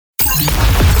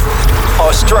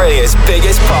Australia's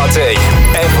biggest party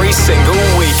every single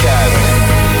weekend.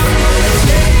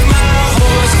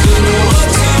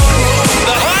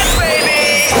 The Hype,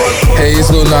 baby! Hey, it's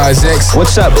Lil Nas X.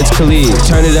 What's up? It's Khalid.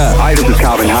 Turn it up. Hi, this is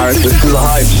Calvin Harris. This is The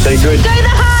Hype. Stay good. Go The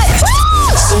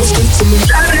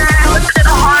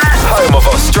Hype! Home of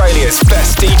Australia's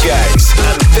best DJs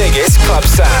and biggest club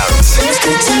sounds.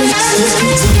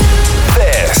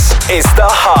 This is The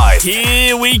Hype.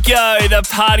 Here we go. The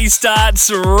party starts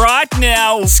right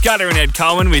now. Scudder and Ed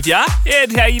Coleman with ya.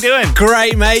 Ed, how you doing?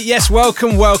 Great, mate. Yes,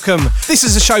 welcome. This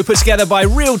is a show put together by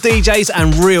real DJs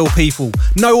and real people.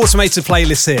 No automated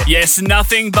playlists here. Yes,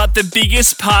 nothing but the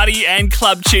biggest party and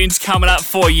club tunes coming up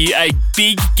for you. A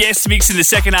big guest mix in the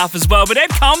second half as well. But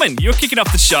Ed Coleman, you're kicking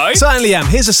off the show. Certainly am.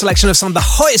 Here's a selection of some of the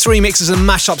hottest remixes and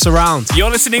mashups around.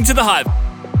 You're listening to The Hype.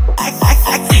 I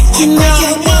can make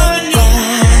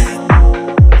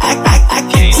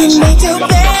your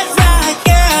bed right,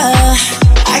 girl.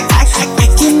 I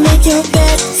can make your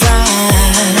bed right.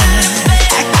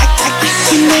 I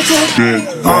can make your bed.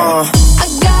 I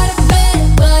got a bed,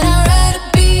 but I'd rather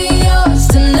be yours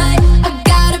tonight. I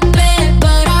got a bed,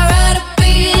 but I'd rather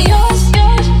be yours.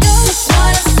 That's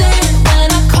what I said when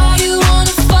I call you on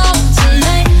the phone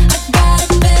tonight. I got a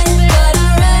bed, but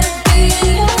I'd rather be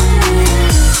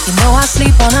yours. You know I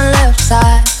sleep on the left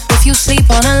side. If you sleep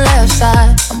on the left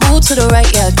side, I move to the right,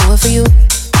 yeah, I do it for you.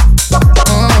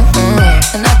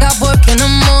 And I got work in the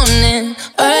morning,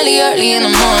 early in the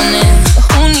morning. But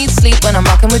who needs sleep when I'm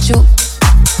rocking with you?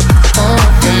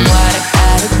 And what I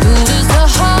gotta do is the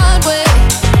hard way.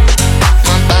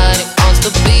 My body wants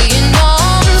to be in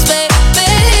arms, baby.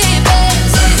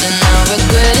 Something I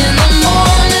regret in the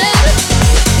morning.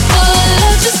 But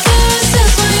love just can't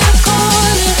resist when you're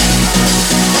calling.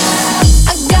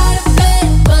 I got a bed,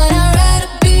 but I'd rather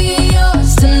be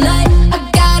yours tonight. I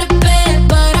got a bed,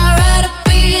 but I'd rather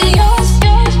be yours.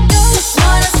 That's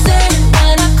what I said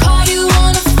when I call you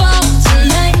on the phone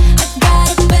tonight. I got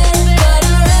a bed, but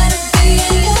I'd rather be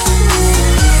yours.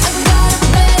 I got a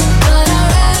bed, but I'd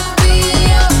rather be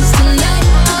yours tonight.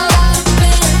 I got a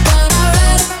bed, but I'd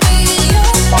rather be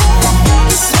yours.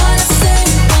 That's what I said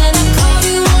when I call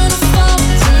you on the phone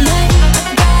tonight.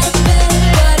 I got a bed,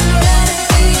 but I'd rather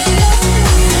be yours.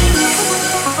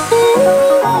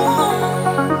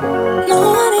 No,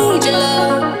 I need your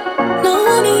love. No,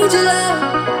 I need your love.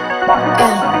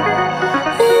 Yeah.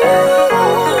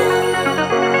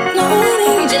 No, I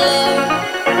need your love.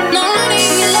 No, I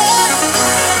need your love.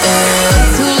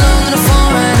 Too long on the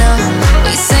phone right now.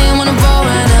 What you saying wanna roll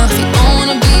right now? If you don't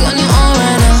wanna be on your own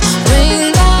right now,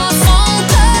 ring that phone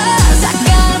 'cause I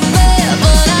got a bed,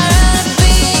 but I'd rather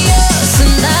be yours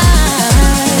tonight.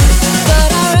 But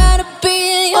I'd rather be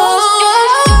yours.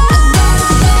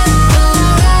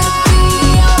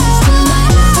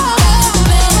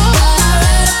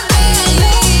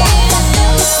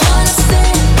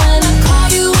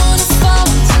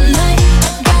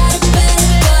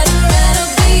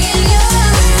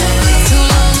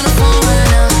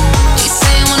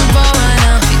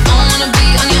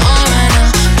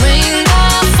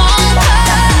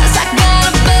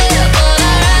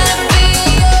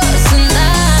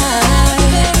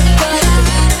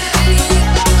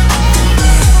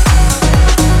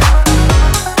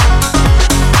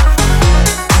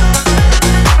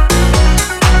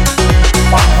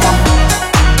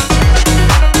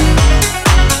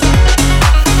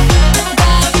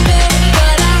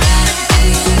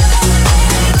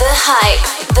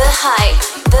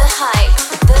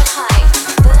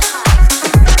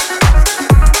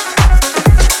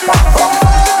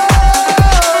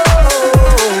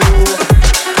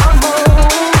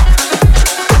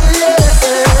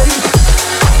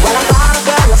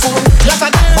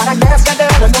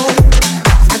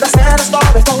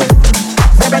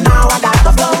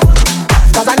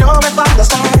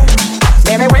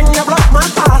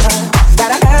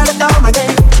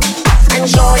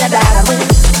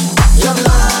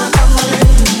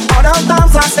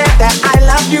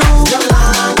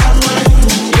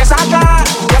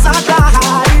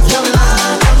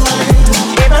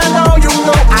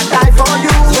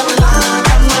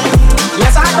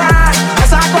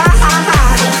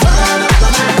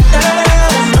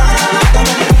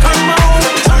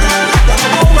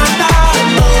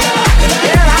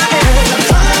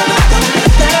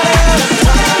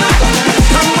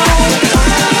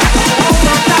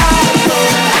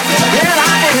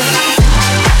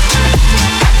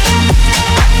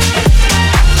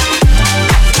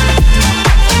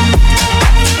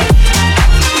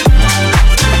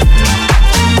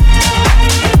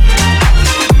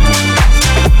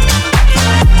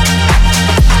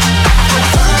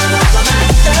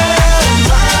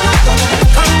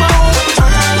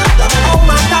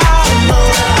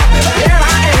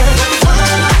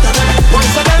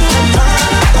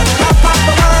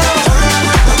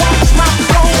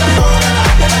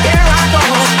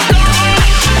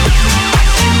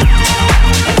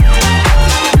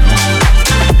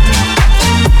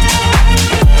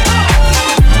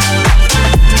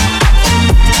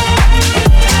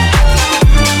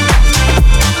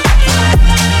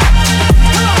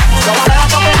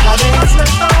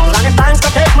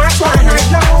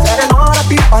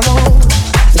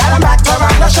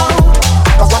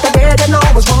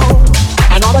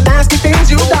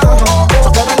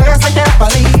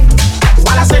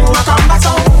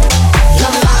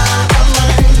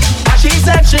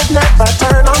 should never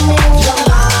turn on me.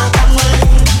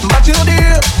 But you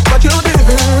did, but you did.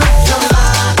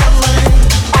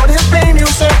 All this pain you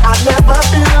said I never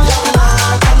feel.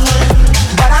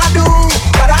 But I do,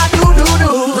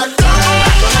 do.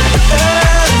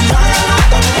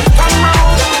 Come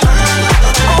on,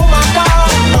 oh my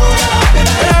God,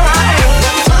 here I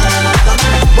am.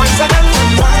 Once again,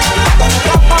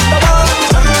 top of the world,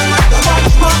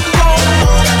 much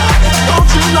more.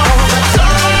 Don't you know?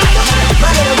 My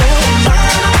name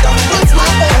it's my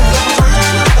bed.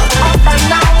 Up and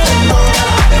down,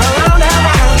 around and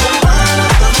around.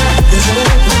 Isn't it?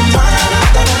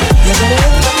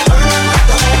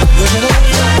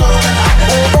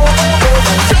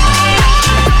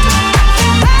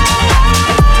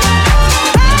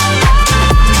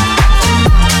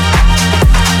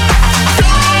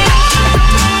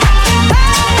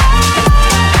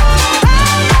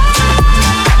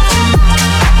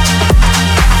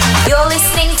 You're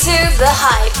listening to The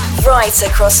Hype, right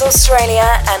across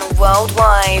Australia and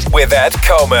worldwide. With Ed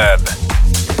Coleman.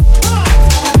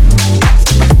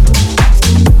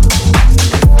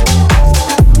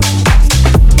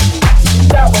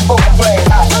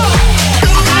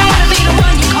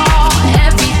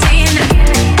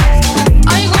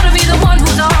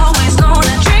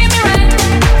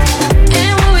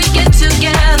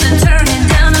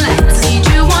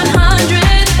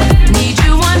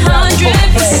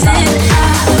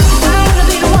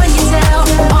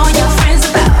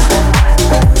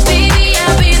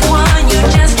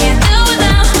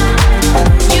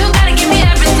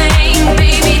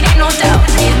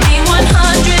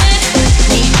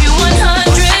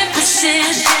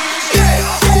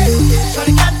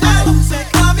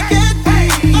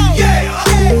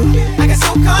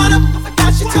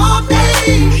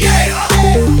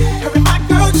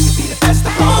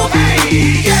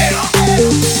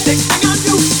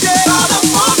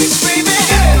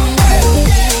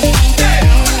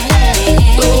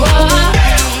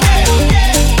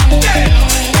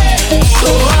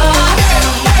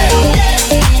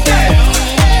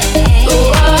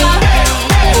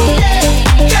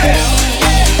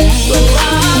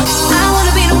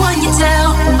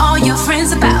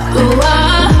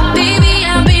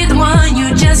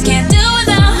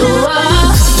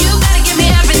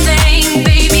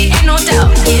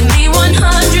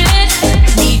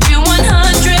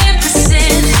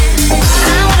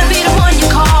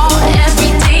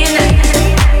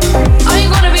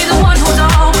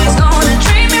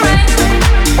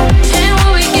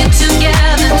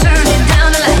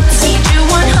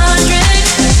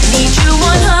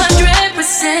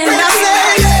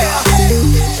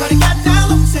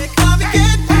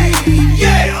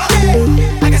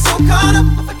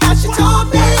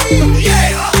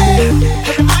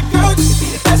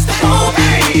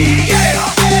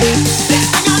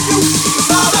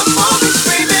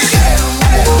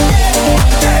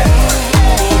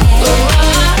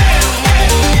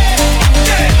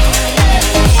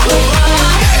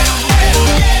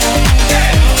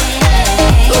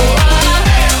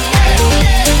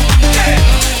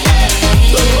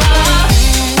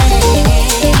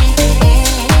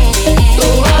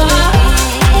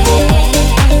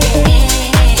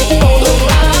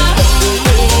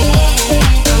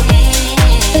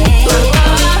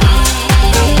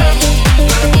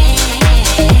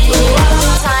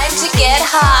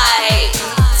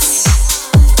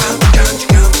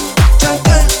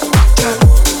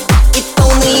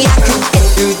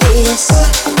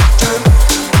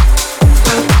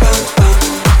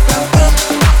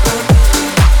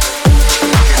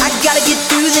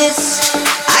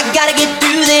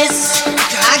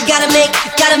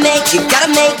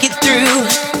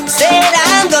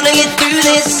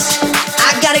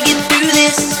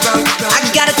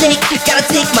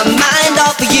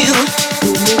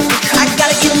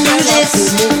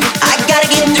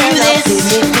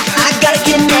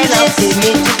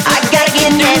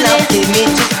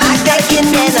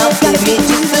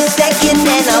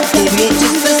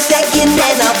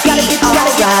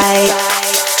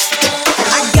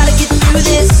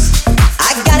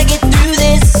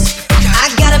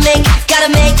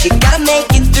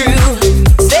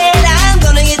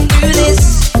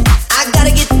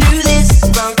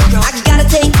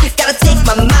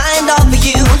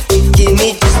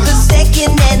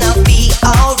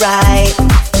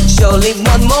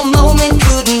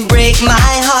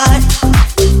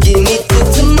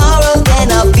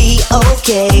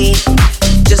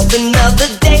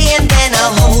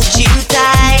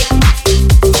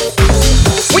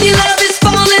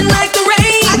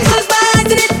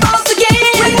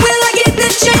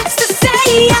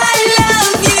 Say I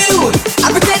love you. I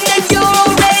pretend that you're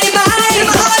already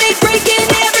mine.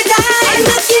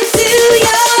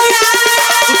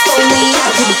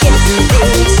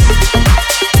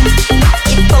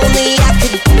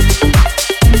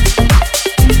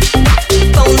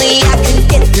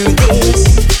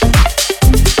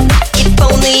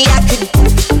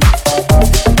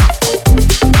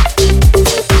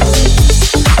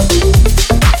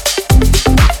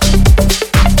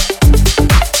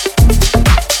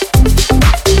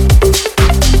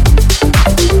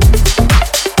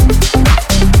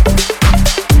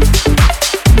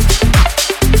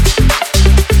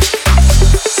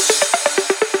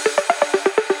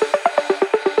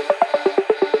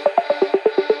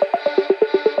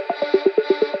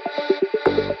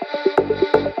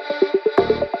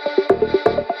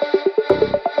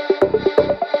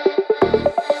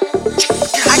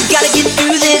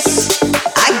 through this.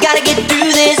 I gotta get through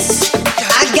this.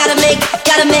 I gotta make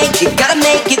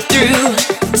it through.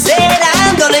 Said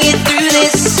I'm gonna get through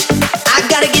this. I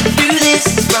gotta get through this.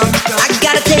 I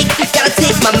gotta take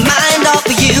my mind off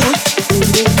of you.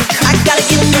 I gotta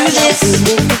get through this.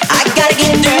 I gotta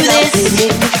get through this.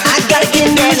 I gotta get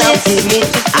through this.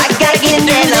 I gotta get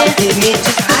through this.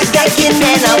 I gotta get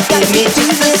through this.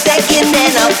 Just a second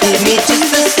and I'll just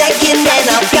a second and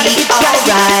I'll be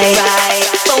alright.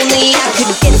 If only I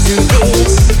could get through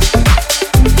this.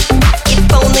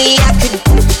 If only I could.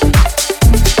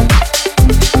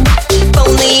 If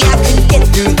only I could get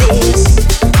through this.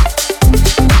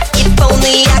 If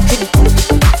only I could.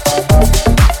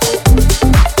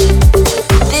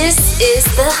 This is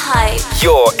The Hype.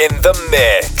 You're in the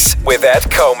mix with Ed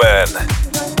Coleman.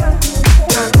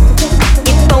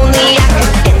 If only I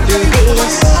could get through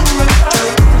this.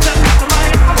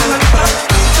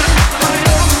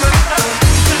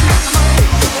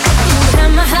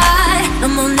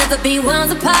 Never be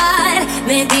worlds apart.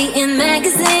 Maybe in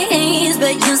magazines,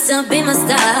 but you'll still be my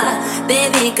star,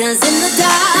 baby. Cause in the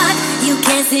dark, you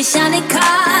can't see shiny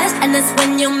cars, and that's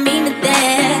when you'll meet me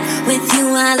there. With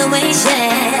you I'll always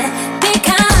share.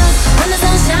 Because when the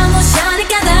sun shines, we'll shine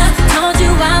together. Told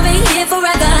you I'll be here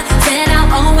forever. Said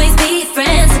I'll always be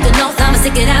friends. Took an oath, I'ma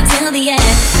stick it out till the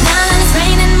end. Now that it's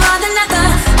raining more than ever,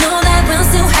 know that we'll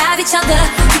still have each other.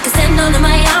 You can stand under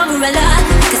my umbrella.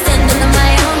 You can stand under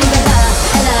my umbrella.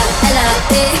 Ella,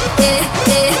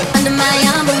 under my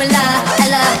umbrella.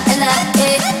 Ella,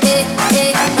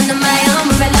 under my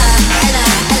umbrella. Ella,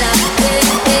 under my umbrella.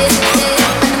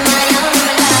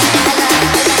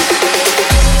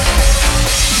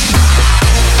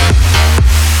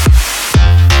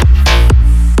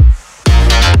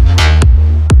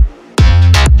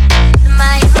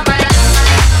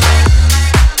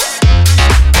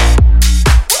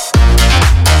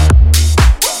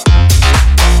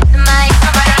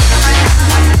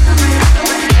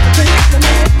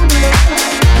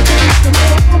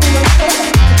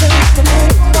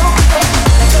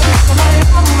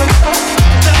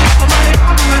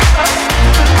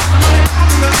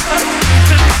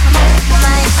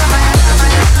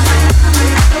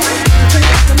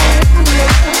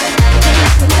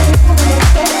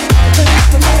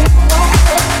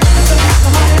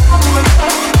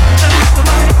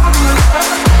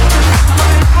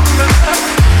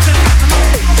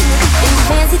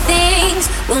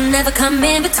 Never come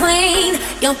in between.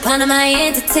 You're part of my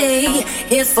entity,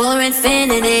 here for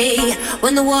infinity.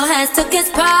 When the war has took its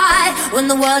part, when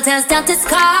the world has dealt its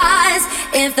cards,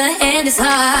 if the hand is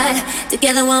hard,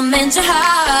 together we'll mend your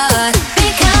heart.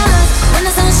 Because when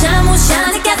the sun shines, we'll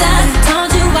shine together. Told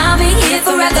you I'll be here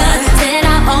forever. Said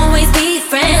I'll always be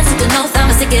friends. Took an oath,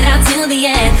 I'ma stick it out till the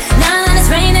end. Now that it's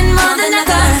raining more than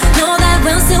ever, know that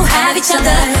we'll still have each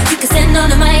other. You can stand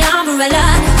under my umbrella.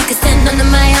 You can stand under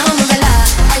my umbrella.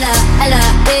 Ella,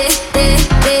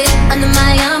 under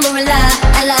my umbrella.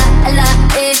 Ella,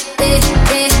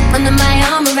 under my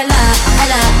umbrella.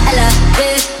 Ella,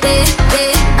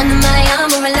 under my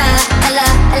umbrella. Ella,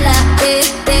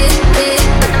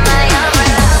 under my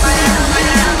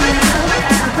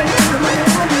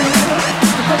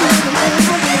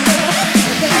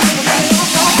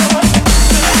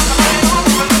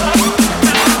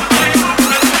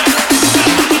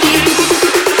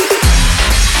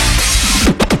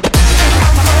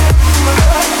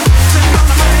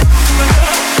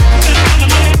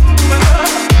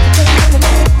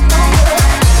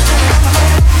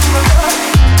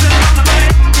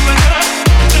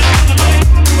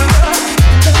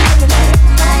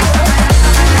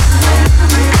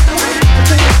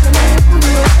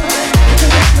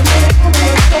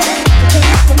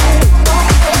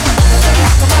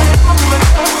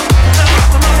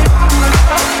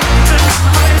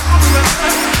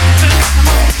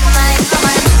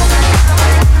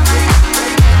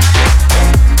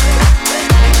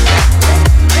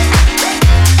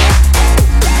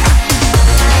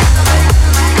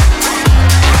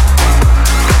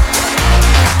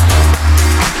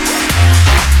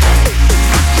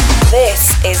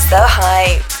The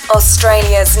Hype,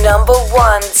 Australia's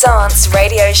 #1 dance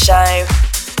radio show.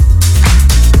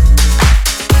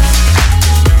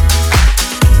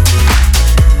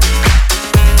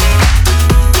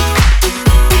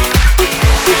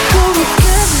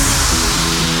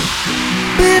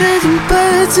 Better than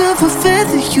birds of a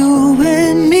feather, you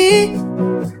and me.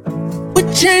 We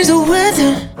change the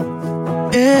weather,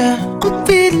 yeah. I'm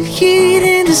feeling heat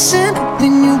in December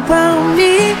when you found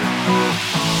me.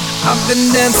 I've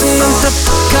been dancing on top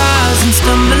of cars and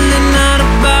stumbling out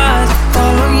of bars.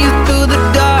 Follow you through the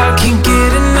dark, can't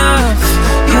get enough.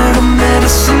 You're the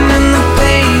medicine and the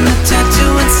pain, the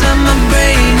tattoo inside my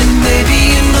brain. And baby,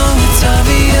 you know it's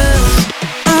obvious,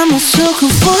 I'm a sucker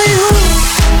for you.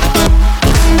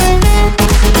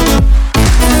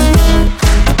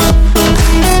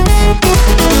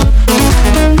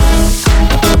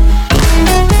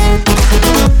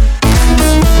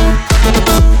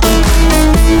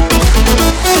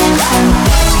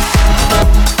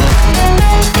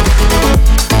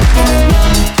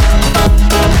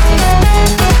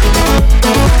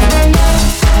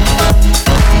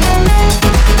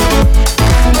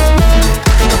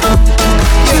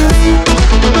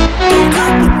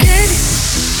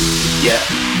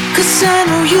 Cause I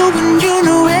know you and you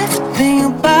know everything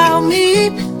about me.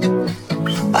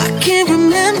 I can't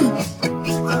remember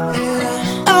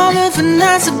all of the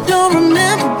nights I don't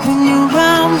remember when you're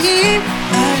around me.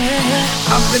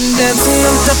 I've been dancing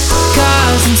on top of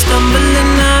cars and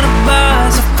stumbling out of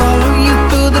bars. I follow you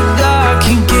through the dark,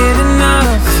 can't get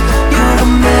enough. You're the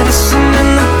medicine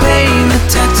and the pain, the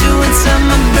tattoo inside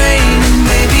my brain. And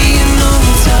baby, you know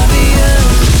it's obvious,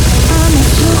 I'm a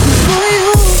sucker for you.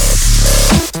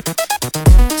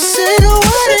 Say the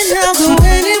word and I'll go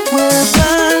anywhere if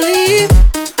I leave.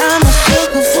 I'm a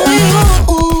sucker for you,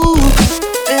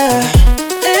 yeah.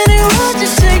 Any road you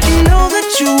take, you know that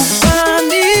you'll find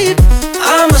me.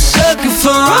 I'm a sucker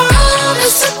for all the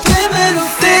subliminal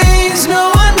things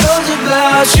no one knows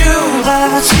about you,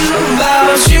 about you,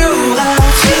 about you,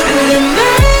 about you. And you're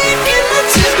making the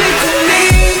typical me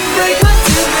break my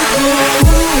typical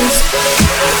rules.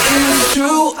 It's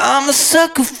true, I'm a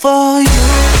sucker for you.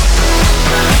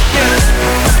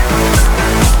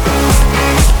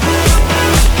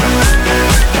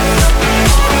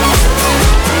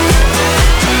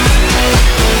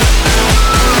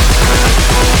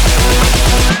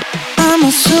 I'm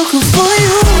a sucker for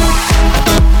you.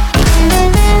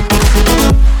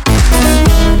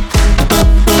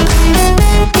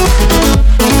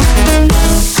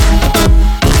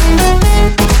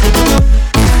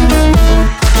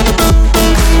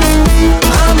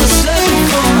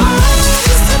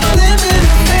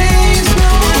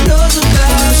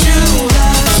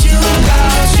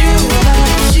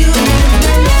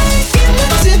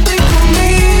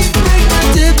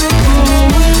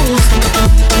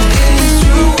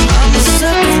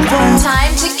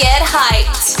 Time to get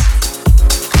hyped.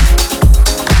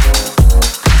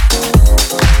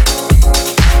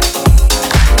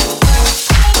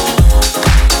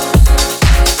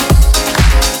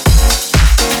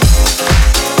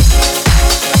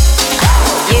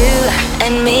 You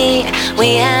and me,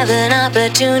 we have an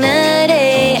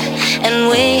opportunity, and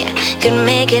we could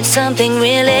make it something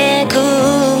really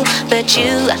cool. But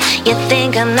you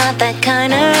think I'm not that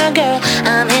kind of girl.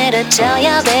 I'm here to tell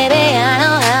ya, baby, I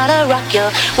know how to rock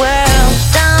your world.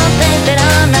 Don't think that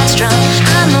I'm not strong,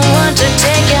 I'm the one to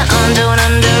take you on. Don't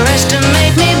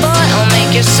underestimate me, boy, I'll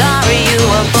make you sorry you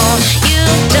were born. You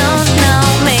don't know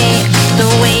me the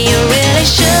way you really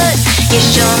should. You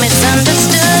sure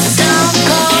misunderstood. Don't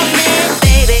call me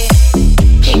baby,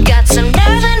 you got some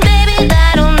nerve and baby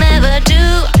that'll never do.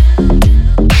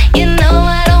 You know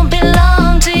I don't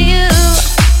belong to you.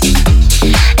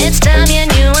 It's time you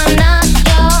knew I'm not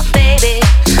your baby.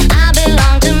 I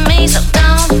belong to me, so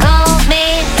don't call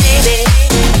me baby.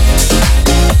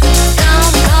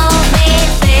 Don't call me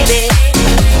baby.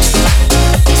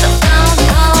 So don't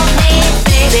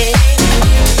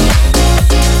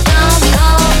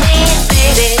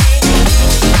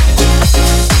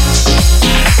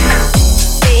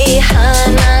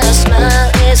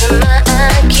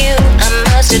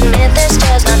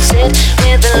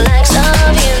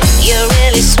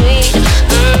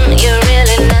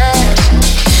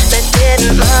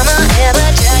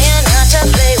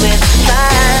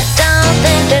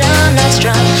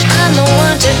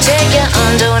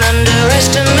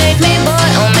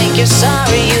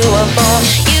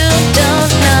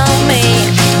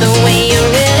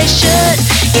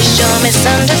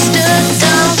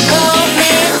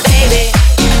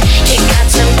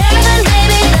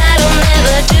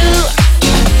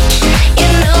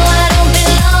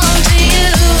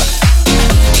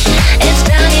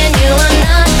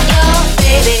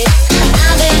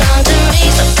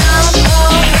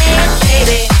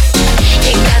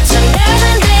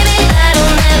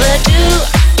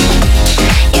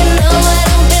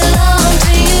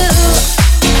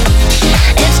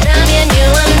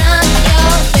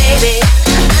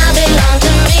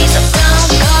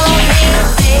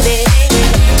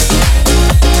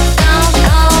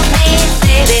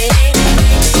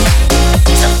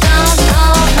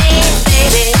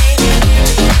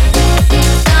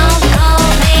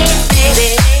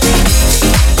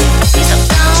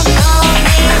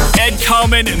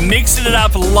mixing it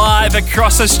up live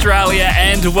across Australia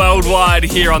and worldwide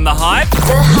here on The Hype. The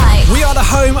Hype. We are the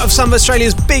home of some of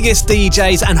Australia's biggest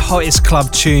DJs and hottest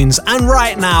club tunes. And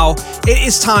right now, it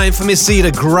is time for Miss Zeta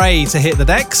Gray to hit the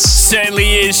decks.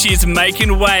 Certainly is. She's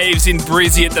making waves in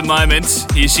Brizzy at the moment.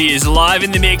 Here she is live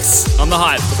in the mix on The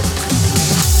Hype.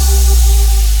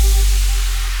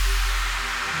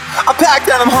 I'm packed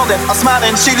and I'm holding, I'm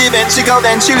smiling, she leaving, she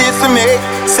golden, she lives for me.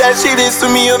 Says she lives for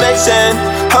me, ovation,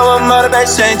 her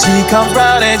motivation. She comes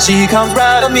round and she comes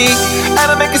round on me, and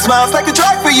I make it smile, it's like a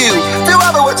drug for you. Do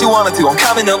ever what you wanna do, I'm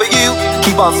coming over you.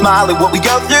 Keep on smiling what we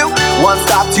go through. One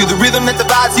stop to the rhythm that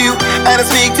divides you, and I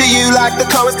speak to you like the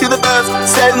chorus to the verse.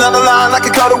 Said another line like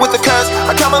a coda with a curse.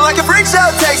 I'm coming like a freak show,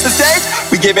 takes the stage.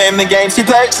 We give him the game she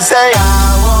plays. She say,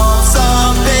 I want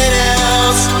something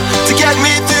else to get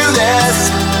me through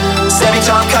this.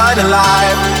 Semi-charm kind of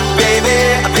life,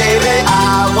 baby, baby,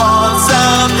 I want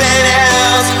something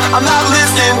else. I'm not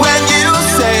listening when you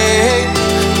say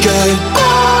goodbye.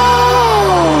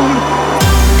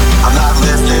 I'm not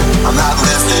listening, I'm not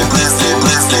listening,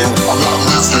 listening. I'm not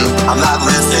listening, I'm not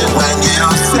listening when you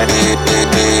say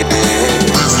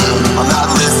listen. I'm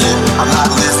not listening, I'm not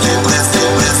listening,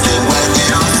 listening when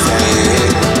you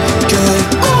say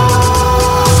goodbye.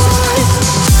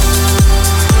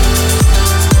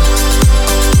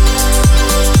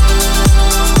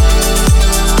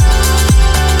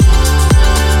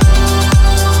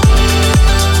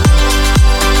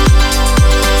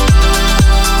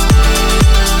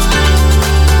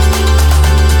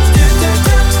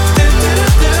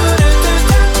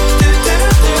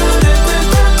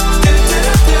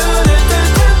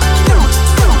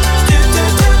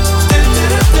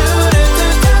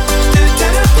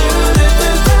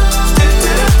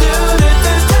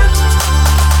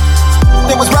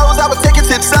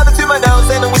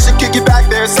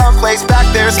 Someplace back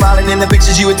there, smiling in the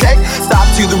pictures you would take. Stop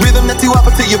to the rhythm that's too up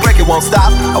until you break it, won't stop.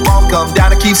 I won't come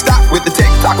down and keep stop with the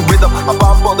tick-tock rhythm. I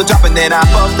bump on the drop and then I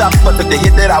bumped up, but took the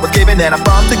hit that I was giving, then I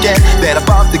bumped again, then I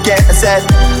bumped again. I said,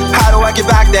 how do I get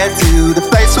back there to the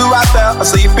place where I felt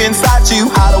asleep inside you?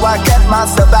 How do I get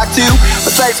myself back to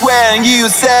the place where you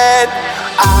said,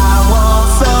 I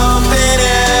want something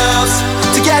else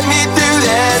to get me through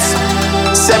this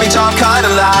semi-charm kind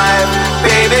of life,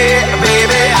 baby,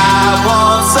 baby, I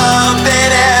want something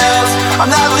else. I'm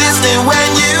not listening when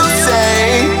you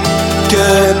say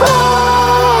goodbye.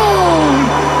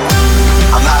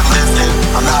 I'm not listening,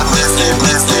 I'm not listening,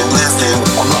 listening.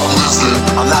 I'm not listening,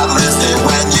 I'm not listening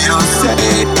when you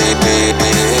say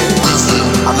listen.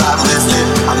 I'm not listening,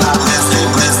 I'm not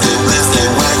listening, listening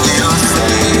when you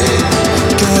say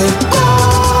goodbye.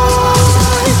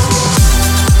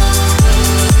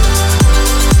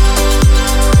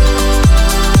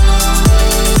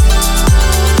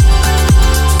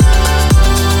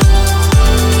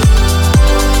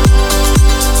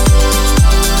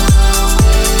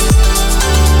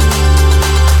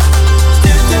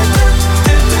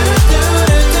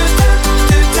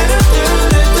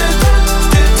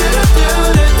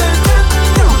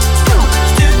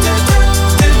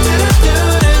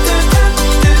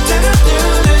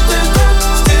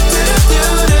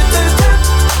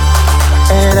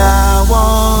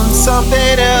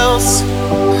 Something else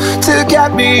to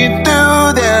get me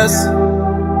through this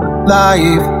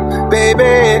life,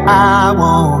 baby. I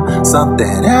want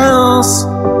something else.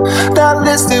 Not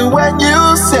listening when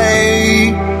you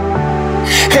say,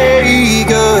 hey,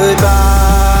 goodbye,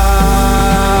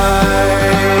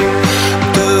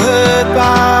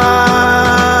 goodbye.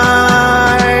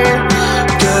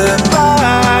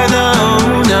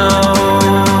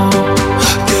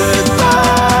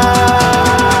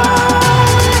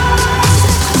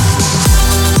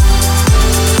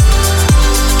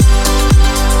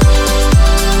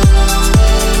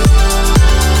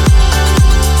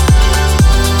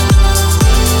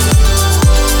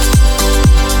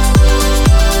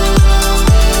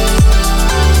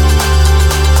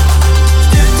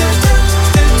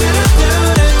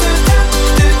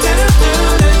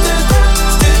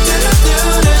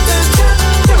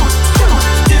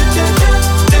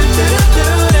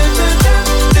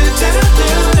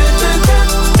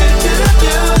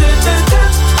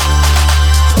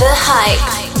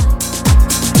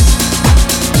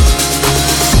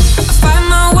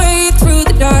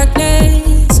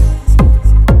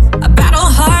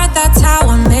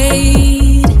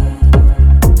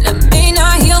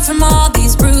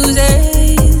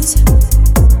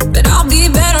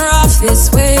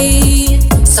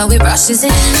 So it rushes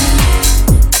in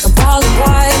like a ball of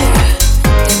wire.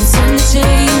 Then it's time to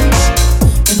change,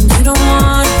 and you don't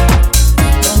want.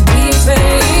 Don't be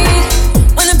afraid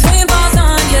when the pain falls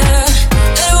on you.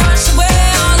 Let it wash away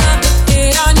all of the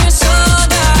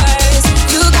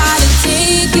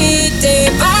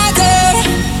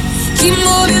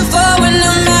moving forward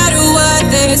no matter what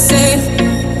they say.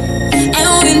 And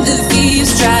when the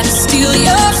thieves try to steal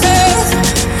your faith,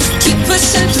 keep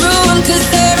pushing through them, cause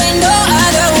there ain't no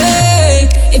other way.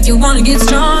 If you wanna get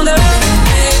stronger,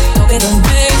 no, we don't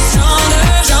break. Stronger,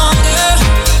 stronger.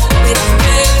 No, we don't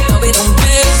break. No, we don't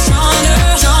break. Stronger,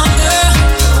 stronger.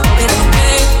 No, we don't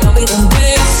break. No, we don't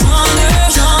break. Stronger,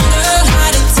 stronger.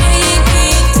 Gotta take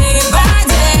it day by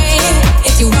day.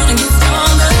 If you wanna get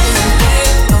stronger,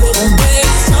 no, we don't break.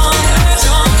 Stronger,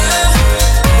 stronger.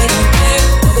 No, we don't break.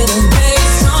 No, we don't break.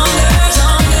 Stronger,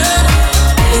 stronger.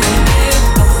 No, we don't break.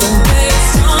 No, we don't break.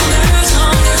 Stronger,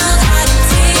 stronger. Gotta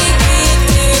take it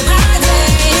day by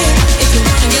day. If you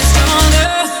wanna get stronger.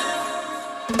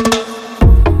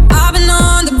 I've been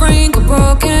on the brink of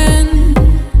broken,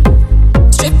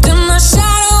 stripped in my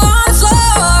shadow on the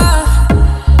floor,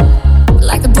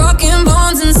 like the broken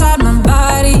bones inside my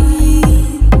body.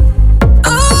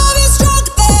 I'll be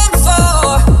stronger than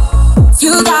before.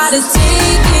 You gotta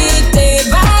take it day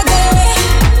by day.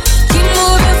 Keep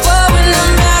moving forward no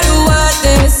matter what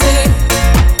they say.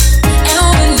 And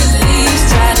when the leaves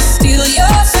try to steal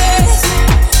your faith,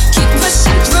 keep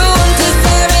pushing through 'em, 'cause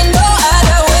there ain't no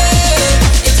other way.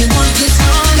 If you wanna get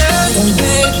stronger, don't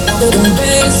break, no, we don't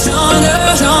break. Stronger,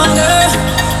 stronger.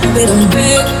 No, we don't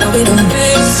break, no, we don't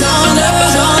break. Stronger,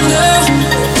 stronger.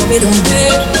 No, we don't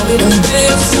break, no, we don't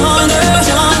break. Stronger,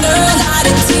 stronger.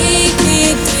 Gotta take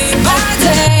it day by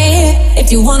day. If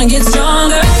you wanna get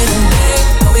stronger, we don't break,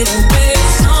 no, we don't break.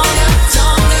 Stronger,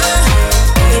 stronger.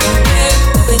 No, we don't break,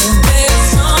 no, we don't break.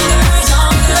 Stronger,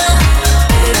 stronger.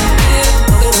 No, we don't break,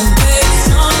 no, we don't break.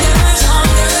 Stronger,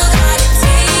 stronger. Gotta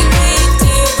take it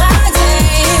day by day.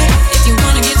 If you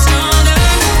wanna get stronger.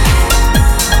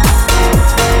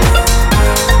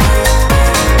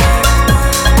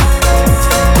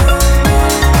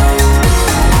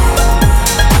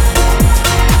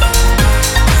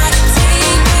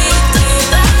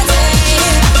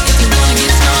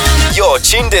 You're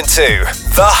tuned into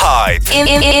The Hype.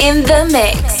 In the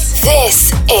mix.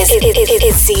 This is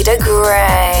Zeta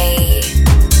Gray.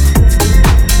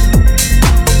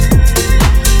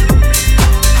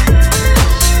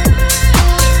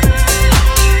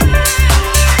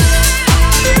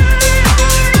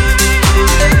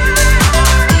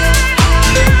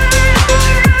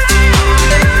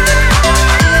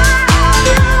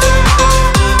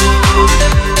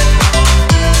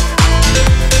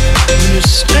 You're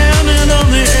standing on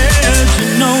the edge of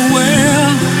nowhere.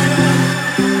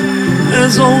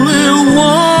 There's only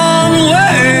one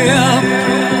way up,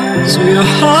 so your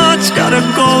heart's gotta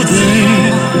go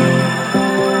there.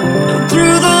 And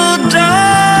through the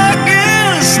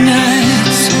darkest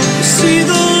nights, you see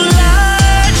the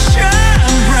light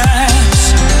shine bright.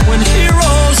 When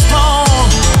heroes fall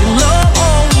in love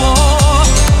or war,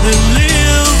 they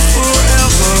live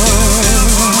forever.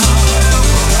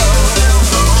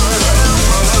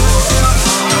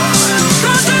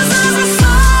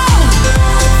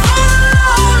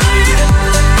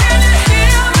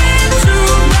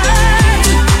 Tonight,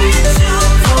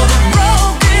 for the road.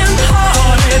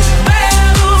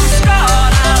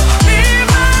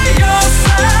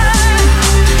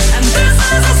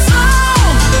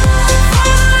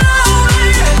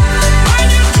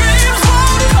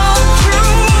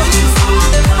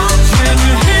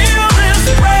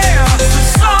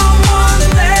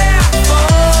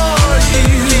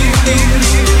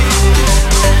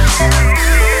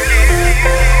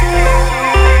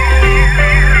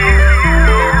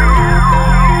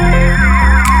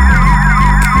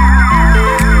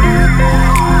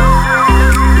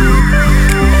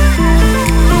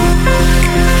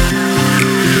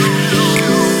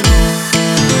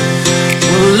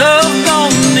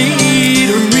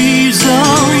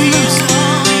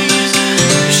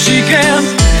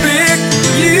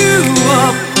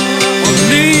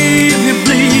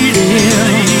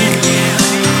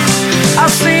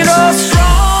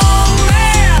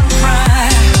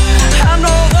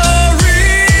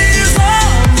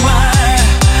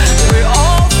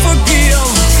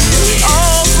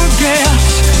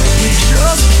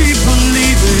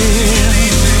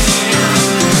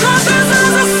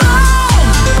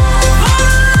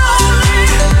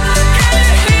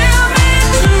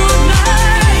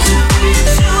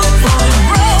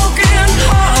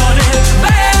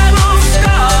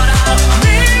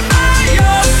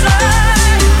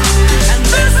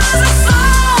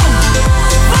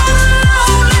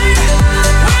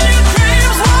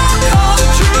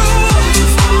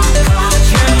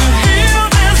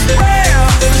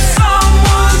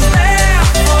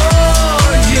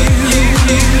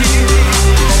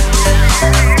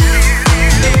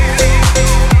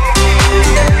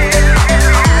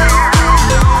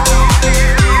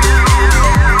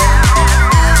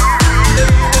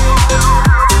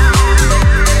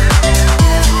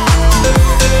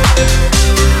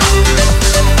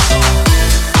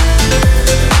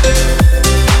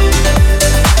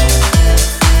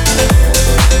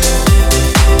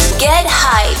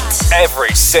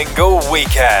 every single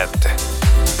weekend.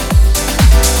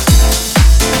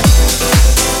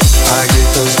 I get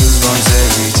those goosebumps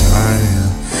every time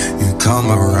you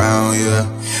come around, yeah.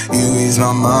 You ease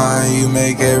my mind, you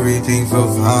make everything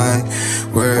feel fine.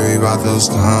 Worry about those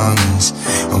comments,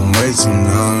 I'm way too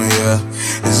numb, yeah.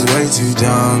 It's way too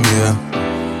dumb, yeah.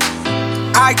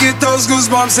 I get those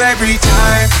goosebumps every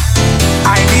time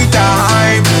I need the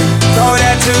hype, throw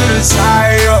that to the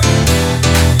side, yeah.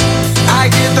 I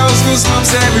get those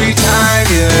goosebumps every time,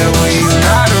 yeah. When you're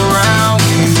not around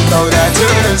me, throw that to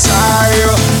the side,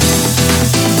 yeah.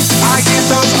 I get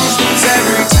those goosebumps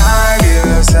every time,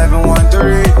 yeah.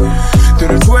 713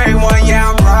 through the 281,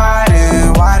 yeah, I'm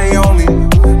riding. Why they on me?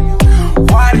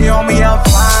 Why they on me? I'm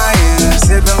flying,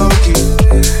 sipping low key.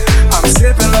 I'm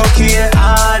sipping low key and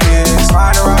honest,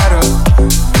 rider.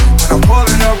 When I'm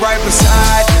pulling up right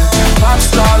beside you, pop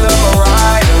star love a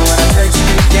rider. When I text you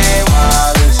the game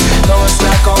wireless, throw a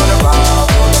snack on the ball,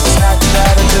 throw a snack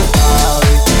that I just bought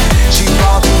it. She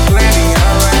bought me plenty,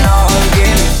 her and all her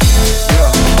getting. Yeah,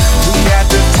 we at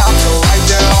the top, so right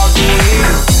there all you need.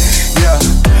 Yeah,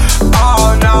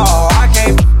 oh no, I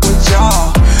can't with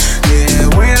y'all. Yeah,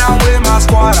 when I'm with my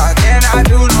squad, I cannot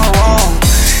do no wrong.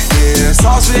 Yeah,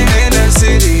 saucepan in the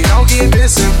city, don't get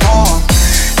misinformed.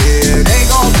 Yeah, they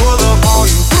gon' pull up on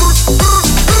you.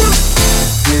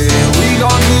 Yeah, we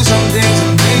gon' do some things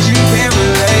you can't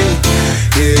relate.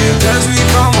 Yeah, cause we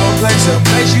from a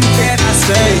place you cannot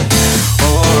stay.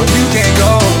 Or you can't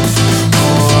go,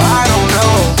 or I don't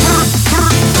know.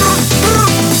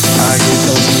 I get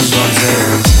those goosebumps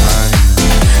every time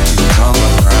you come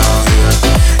around, yeah.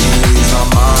 You ease my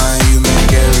mind, you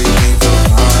make everything feel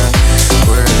fine.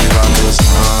 Worry about those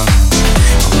comments,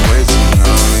 I'm way too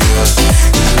numb, yeah.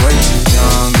 It's way too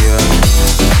dumb, yeah.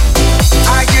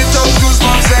 I get those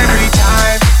goosebumps every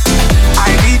time I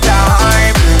need the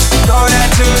hype, throw that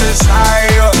to the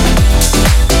side, yeah.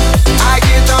 I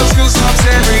get those goosebumps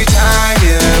every time,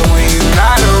 yeah. When you're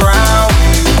not around, when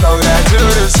you throw that to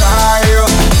the side, yeah.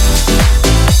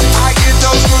 I get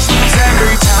those goosebumps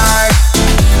every time.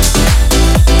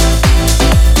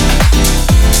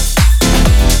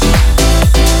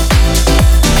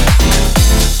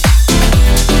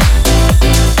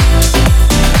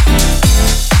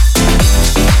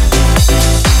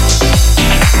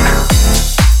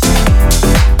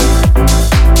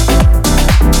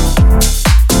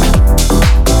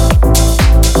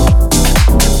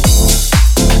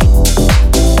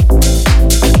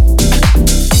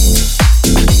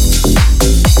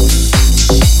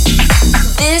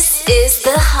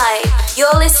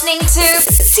 You're listening to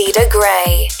Zeta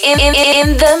Gray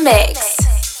in the mix.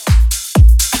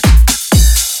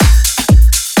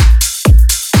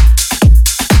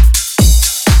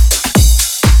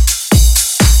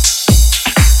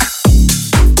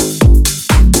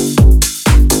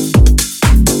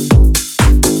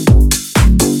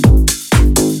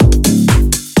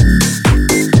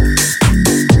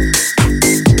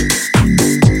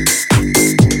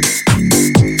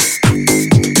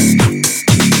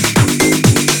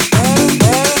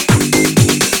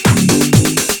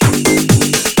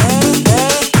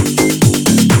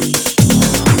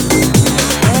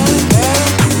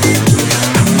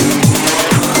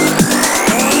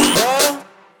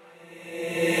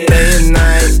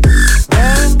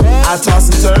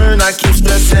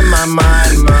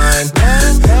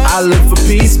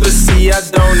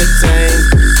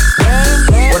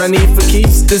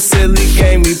 The silly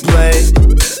game we play.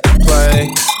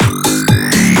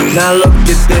 Now look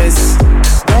at this.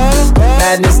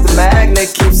 Madness, the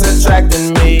magnet keeps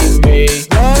attracting me.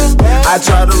 I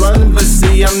try to run, but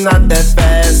see I'm not that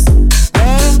fast.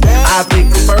 I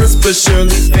think I'm first, but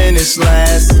surely finish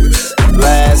last.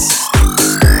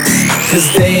 Cause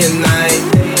day and night,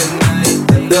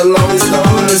 the lonely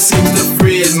loner seems to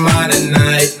free his mind at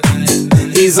night.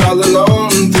 He's all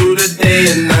alone through the day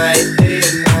and night.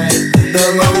 The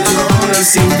lonely loner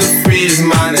seems to free his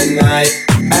mind at night.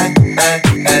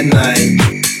 At night,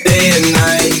 day and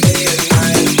night.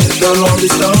 The lonely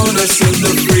loner seems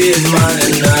to free his mind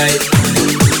at night.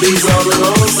 He's all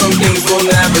alone, some things will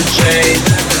never change.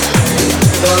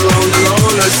 The lonely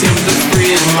loner seems to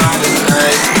free his mind at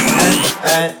night.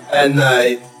 At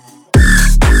night.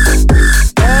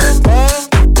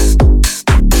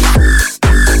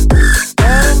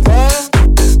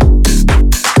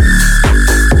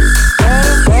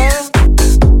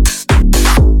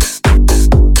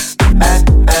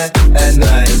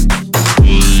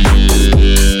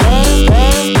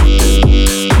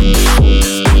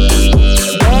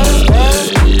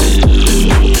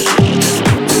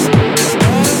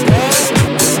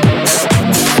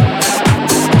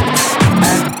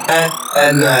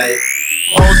 At night.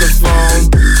 hold the phone.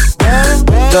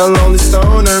 The lonely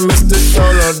stoner, Mr.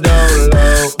 Solo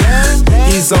Dolo.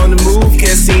 He's on the move,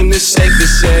 can't seem to shake the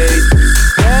shade.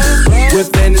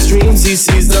 Within his dreams, he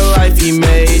sees the life he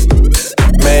made.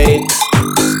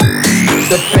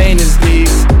 The pain is deep.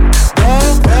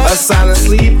 A silent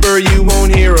sleeper, you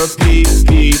won't hear a peep,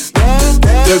 peep.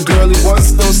 The girl he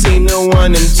wants don't seem to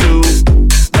want him to.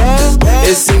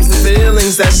 It seems the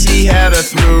feelings that she had her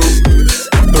through.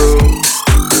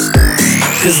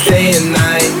 Cause day and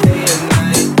night,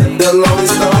 the lonely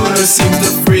stoner seems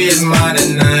to free his mind at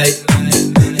night.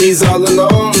 He's all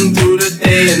alone through the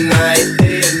day and night.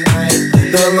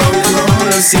 The lonely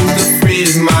stoner seems to free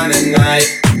his mind at night.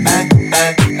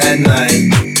 At night,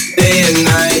 day and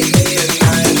night.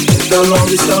 The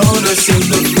lonely stoner seems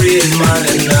to free his mind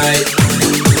at night.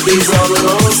 He's all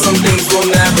alone, some things will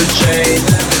never change.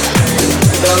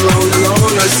 The lonely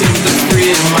loner seems to free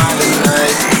his mind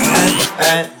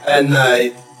at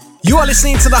night. You are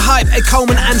listening to The Hype, Ed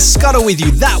Coleman and Scudder with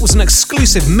you. That was an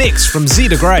exclusive mix from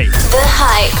Zeta Grey. The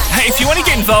Hype. Hey, if you want to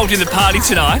get involved in the party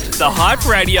tonight, The Hype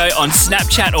Radio on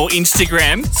Snapchat or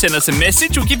Instagram. Send us a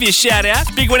message, we'll give you a shout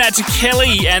out. Big one out to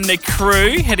Kelly and the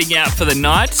crew heading out for the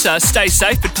night. Stay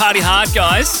safe, but party hard,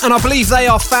 guys. And I believe they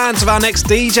are fans of our next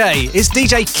DJ. It's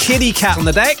DJ Kitty Cat on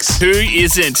the decks. Who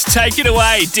isn't? Take it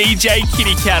away, DJ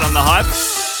Kitty Cat on The Hype.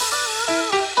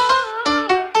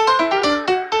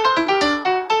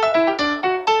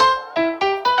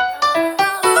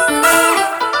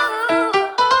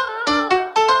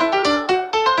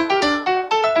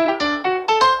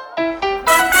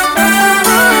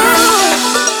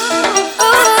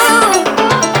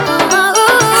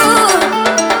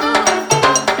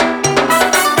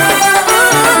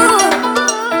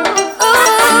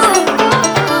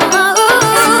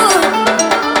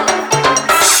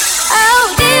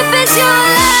 Out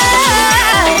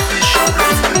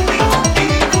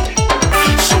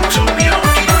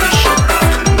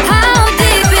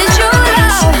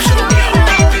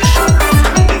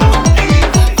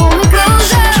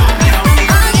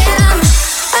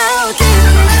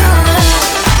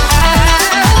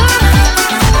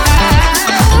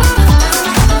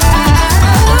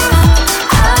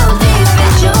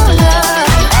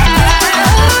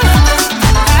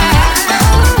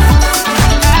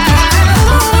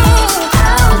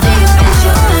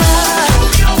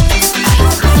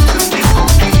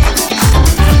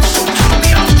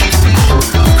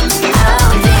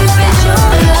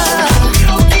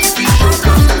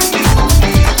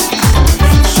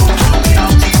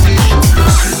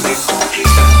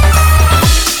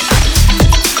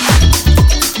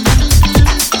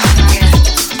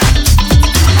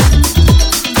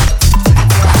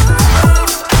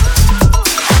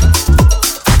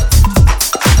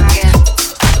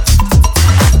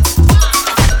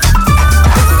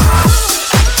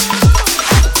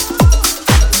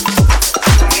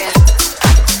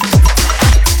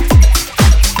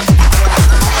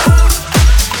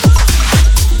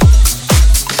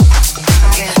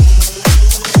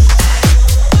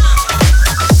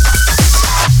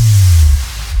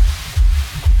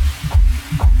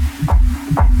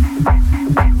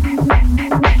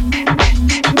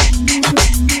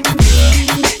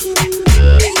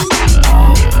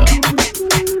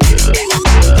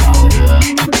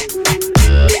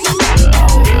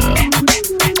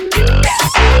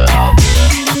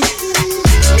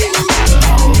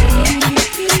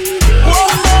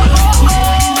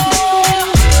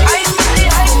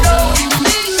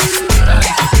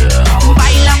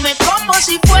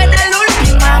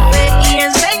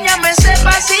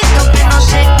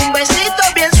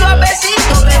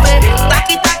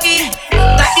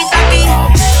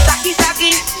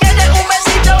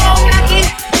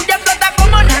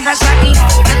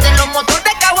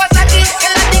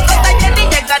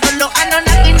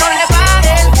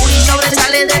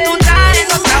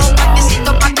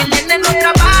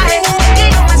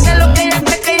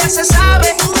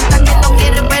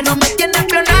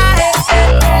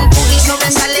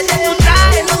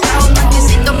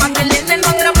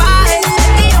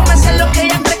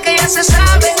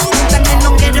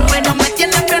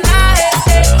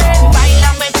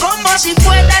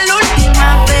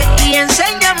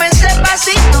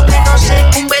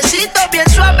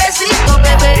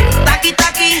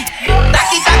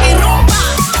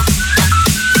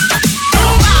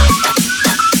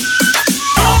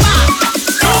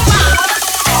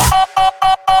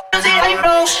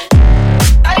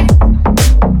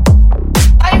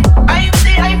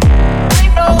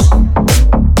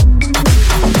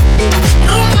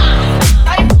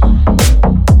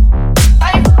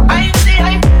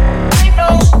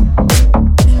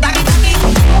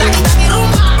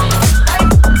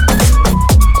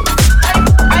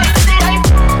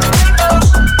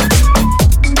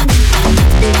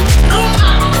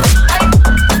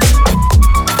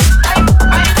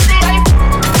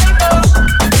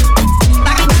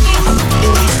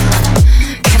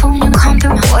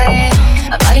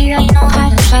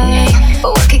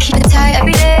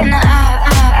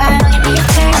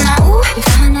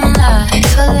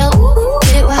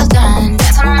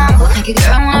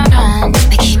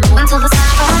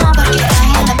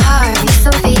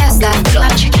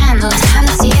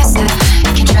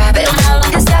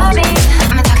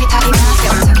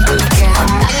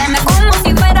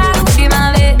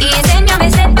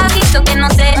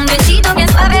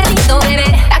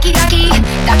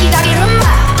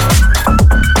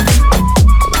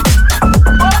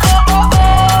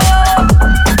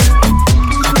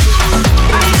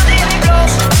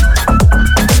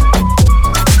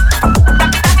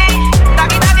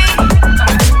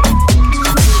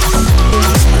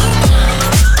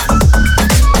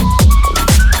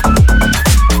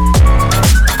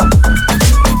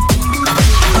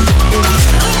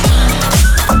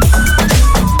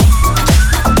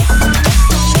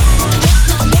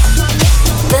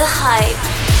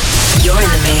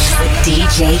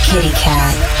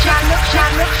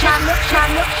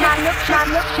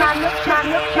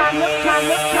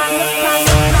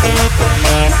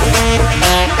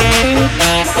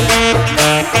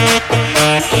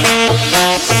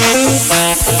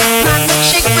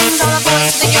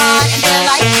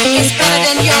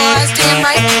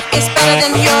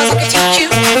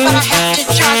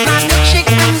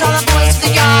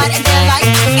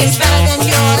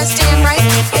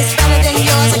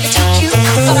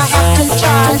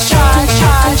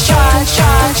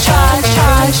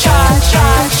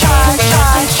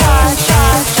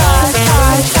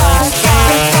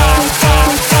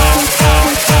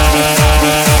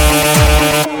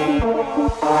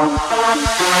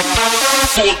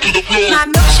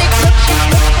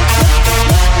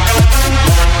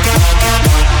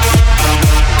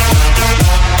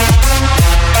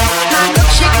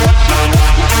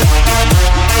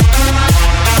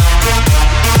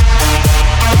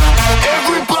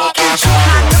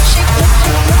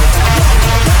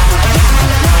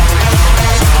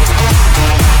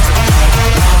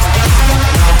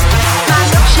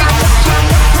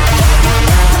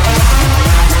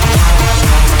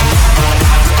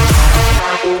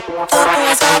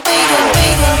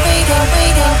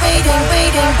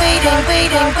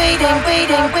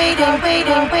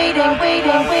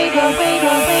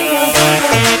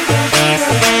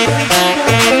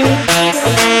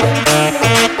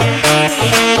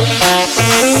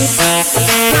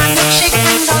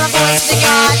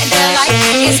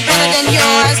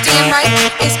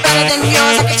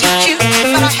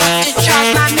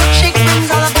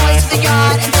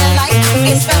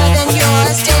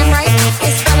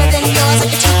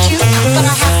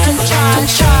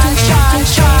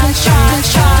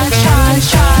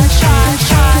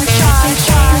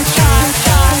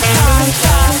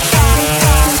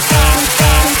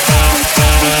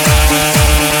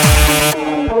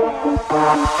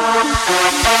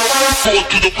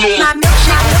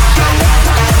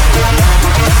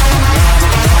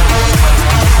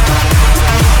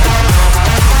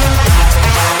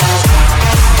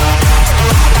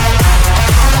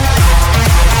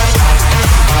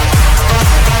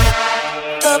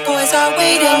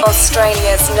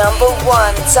Australia's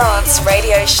 #1 dance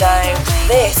radio show.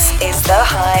 This is The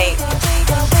Hype.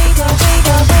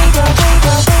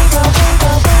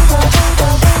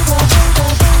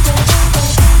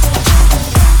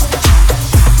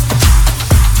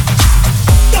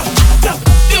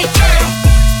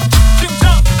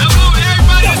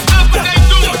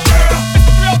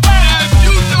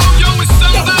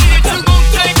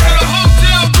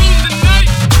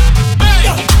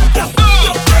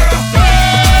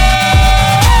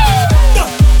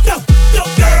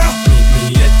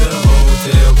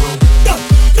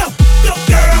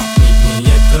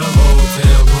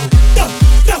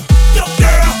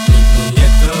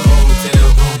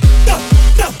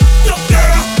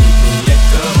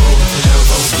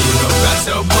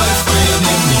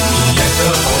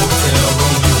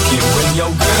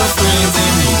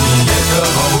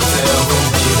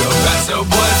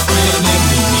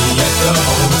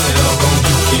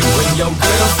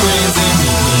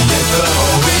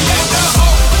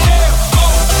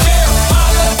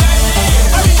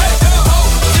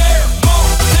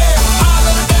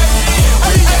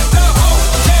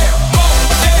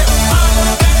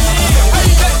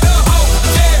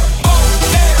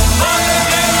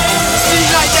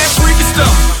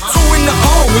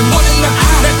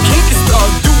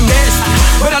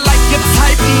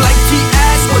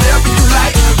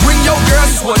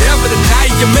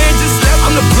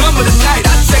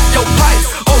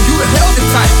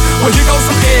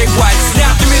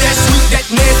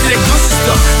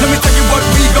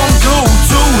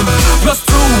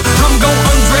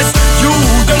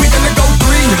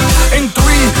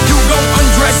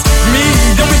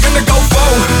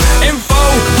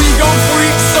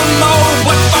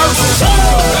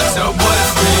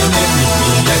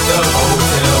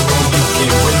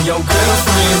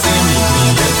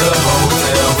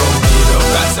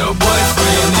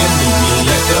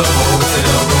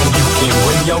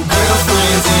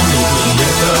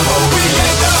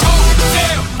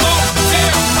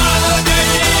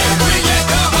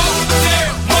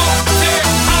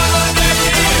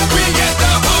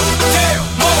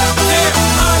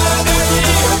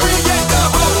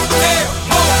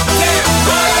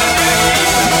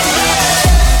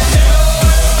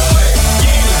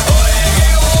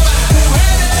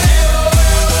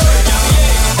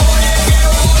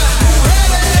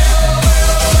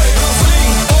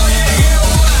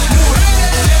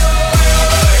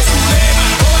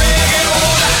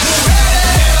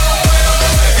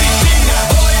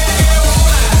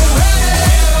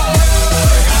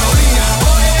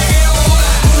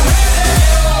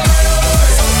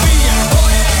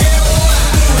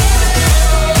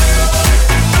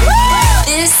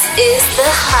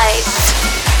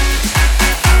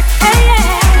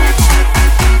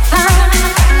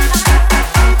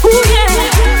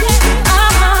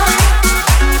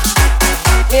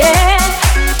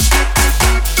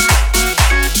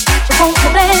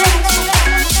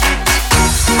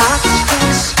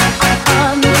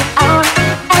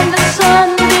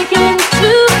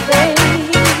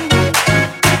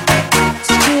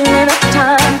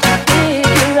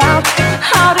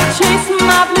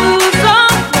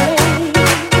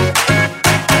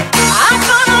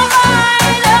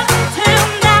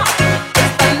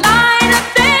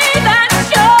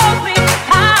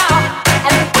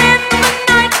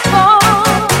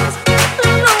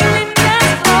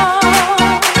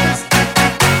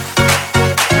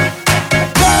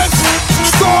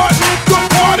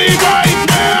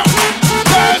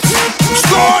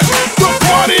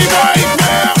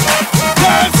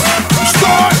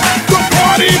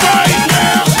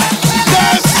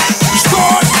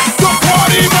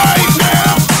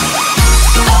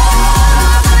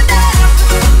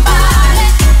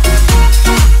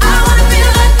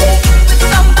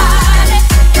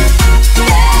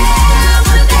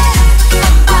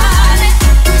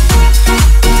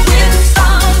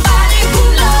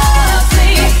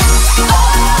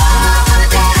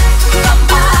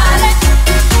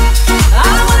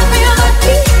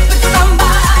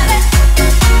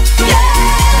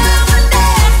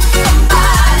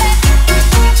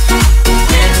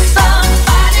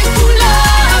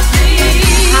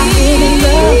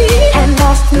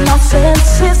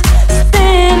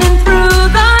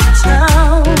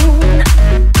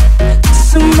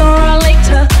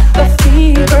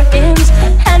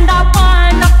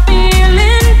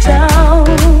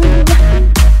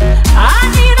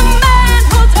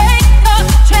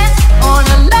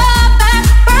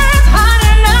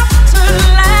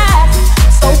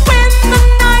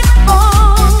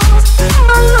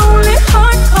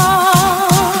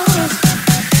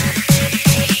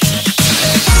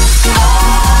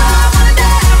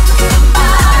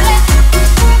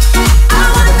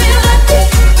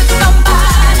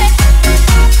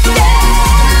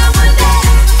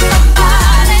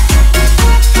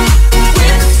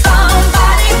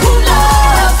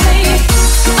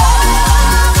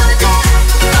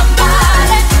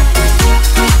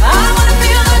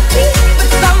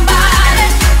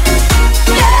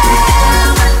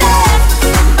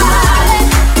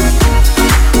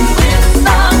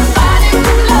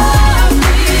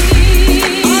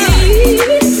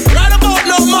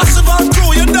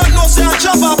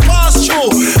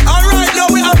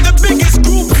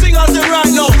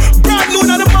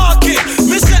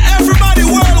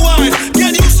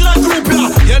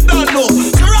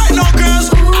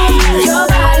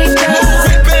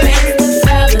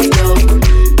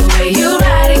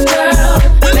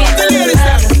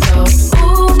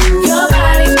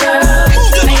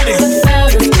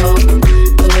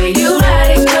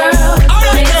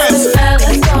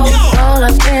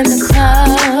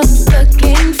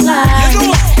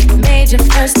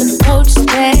 first approach,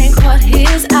 then caught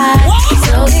his eye.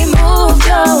 Slowly moved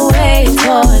your way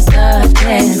towards the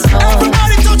dance floor.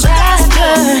 Grabbed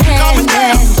her hand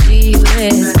and she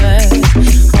whispered,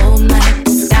 "Hold my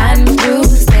sky and blue.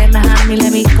 Stand behind me,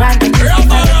 let me grind it.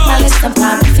 My lips, I'm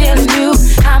probably feeling you.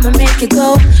 I'ma make it go.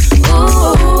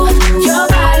 Ooh, your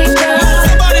body, girl,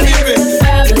 makes the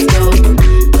fellas go.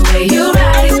 The way you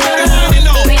ride it,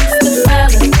 girl, makes the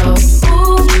fellas go.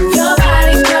 Ooh, your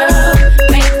body, girl,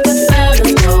 makes the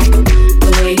fellas go. The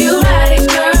way you ride it,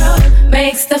 girl,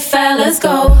 makes the fellas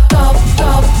go. Go,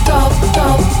 go, go, go, go,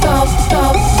 go, go, go,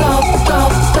 go, go, go,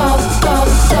 go, go, go, go,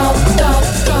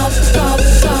 go,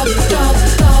 go,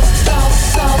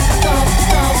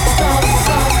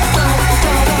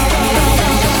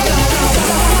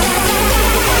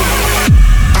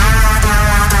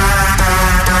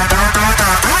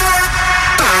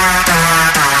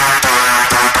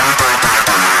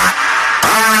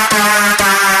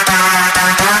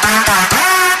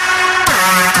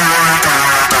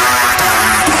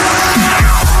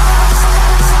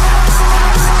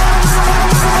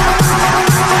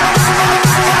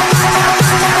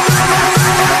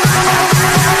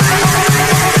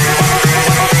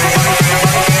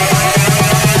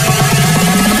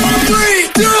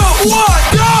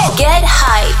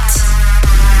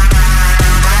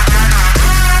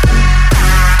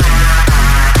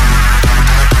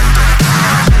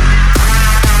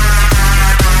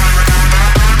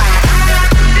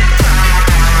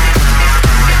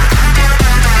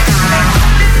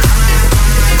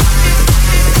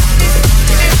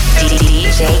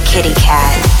 Kitty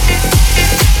Cat.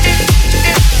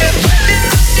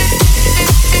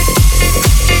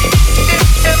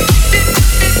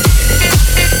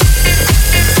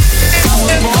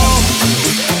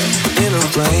 In a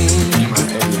plane,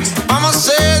 Mama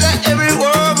said that every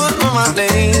word was on my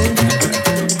name.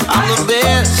 I'm the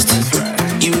best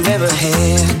you've ever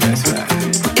had.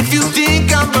 If you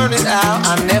think I'm burning out,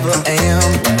 I never am.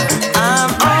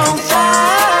 I'm on fire.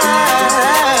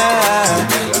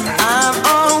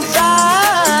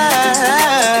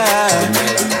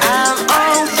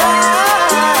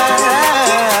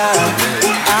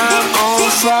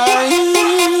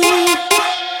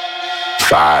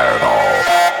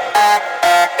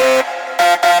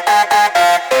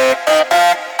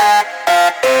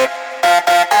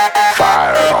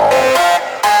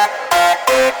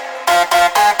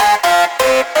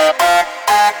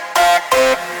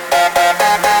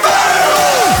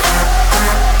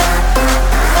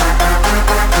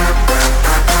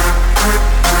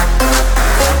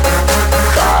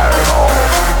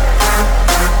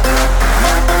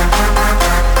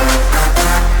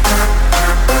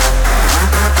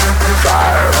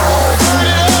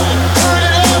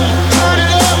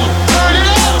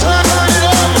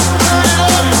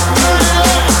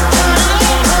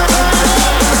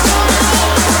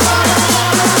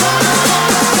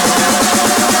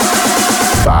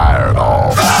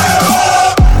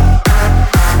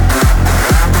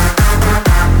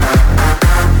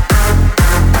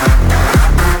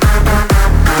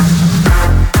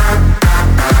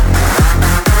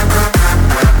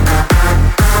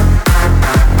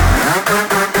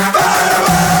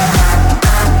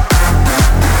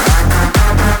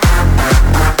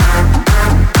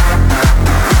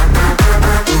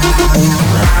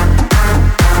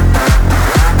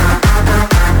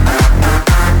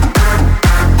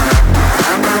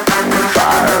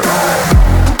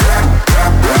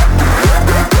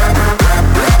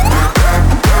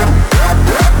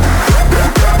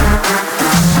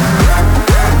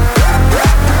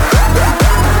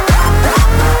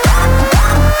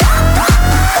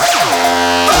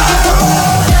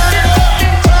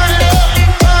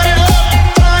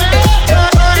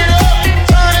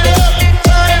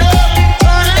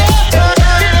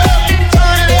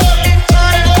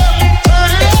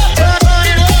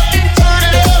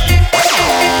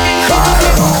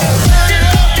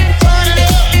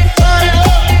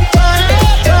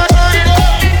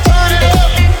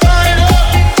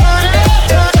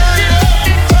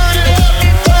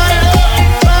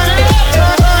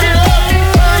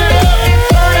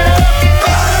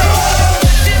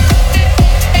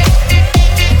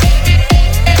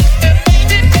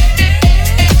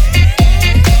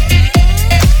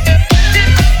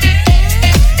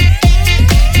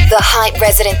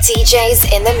 Resident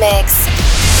DJs in the mix.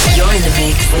 You're in the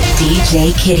mix with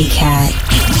DJ Kitty Cat.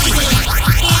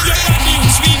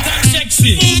 Sweet and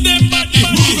sexy. Move them body.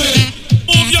 Move it.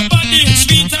 Move your body.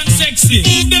 Sweet and sexy.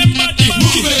 Move them body.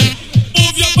 Move it.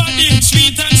 Move your body.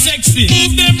 Sweet and sexy.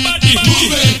 Move them body.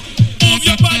 Move it. Move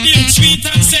your body. Sweet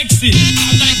and sexy.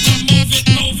 I like to move it,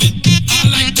 move it. I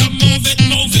like to move it,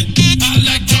 move it. I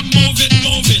like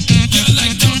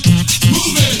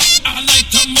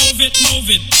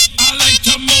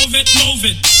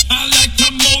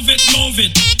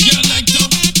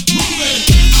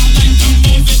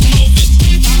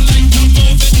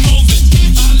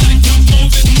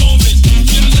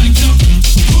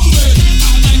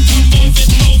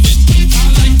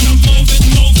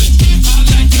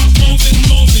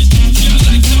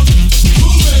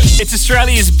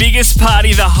Australia's biggest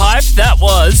party, The Hype. That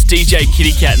was DJ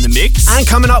Kitty Cat in the mix. And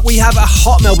coming up, we have a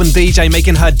hot Melbourne DJ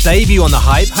making her debut on The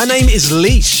Hype. Her name is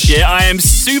LEASH. Yeah, I am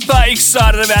super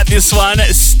excited about this one.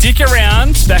 Stick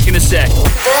around. Back in a sec. The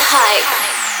Hype.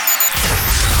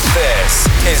 This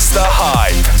is The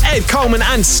Hype. Ed Coleman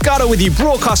and Scudder with you,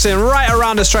 broadcasting right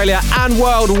around Australia and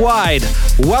worldwide.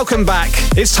 Welcome back.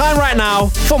 It's time right now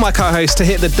for my co-host to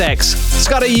hit the decks.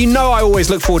 Scudder, you know I always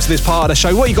look forward to this part of the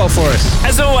show. What you got for us?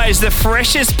 As always, the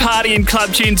freshest party and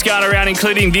club tunes going around,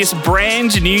 including this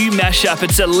brand new mashup.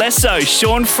 It's Alesso,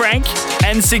 Sean Frank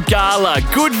and Sigala.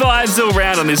 Good vibes all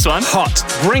round on this one. Hot.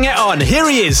 Bring it on. Here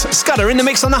he is, Scudder in the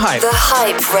mix on The Hype. The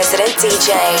Hype resident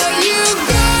DJ.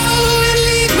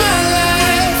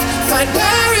 Find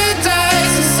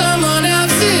paradise in someone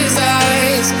else's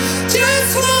eyes.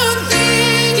 Just one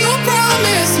thing you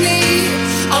promise me.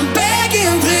 I'm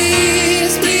begging,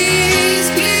 please, please,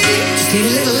 please. Just need a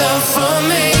little love from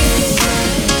me.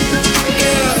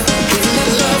 Yeah, give a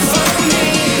little love from me.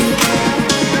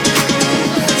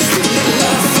 Just need a little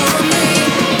love from me.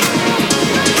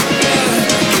 Yeah,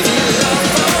 give a little love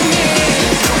from me.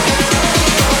 Just need a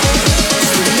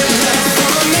little love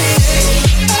from me.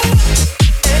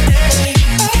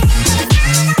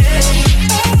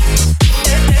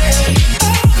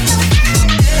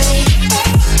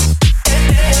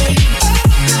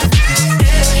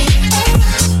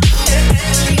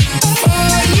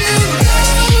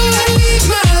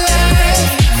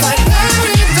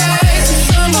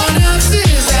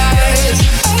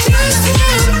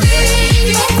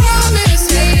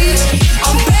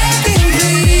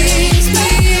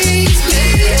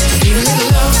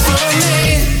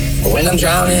 I'm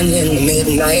drowning in the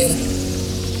midnight,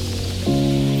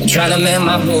 trying to mend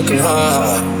my broken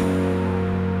heart.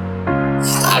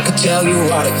 I could tell you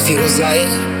what it feels like,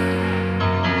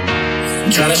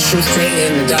 trying to shoot straight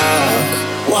in the dark.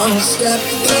 One step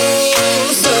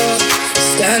closer,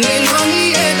 standing on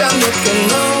the edge, I'm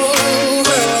looking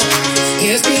over.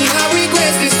 Here's me, my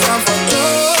regrets, this time for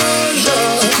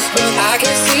closure, but I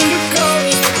can't seem to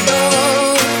close the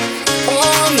door.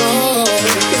 Oh no,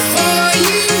 before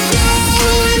you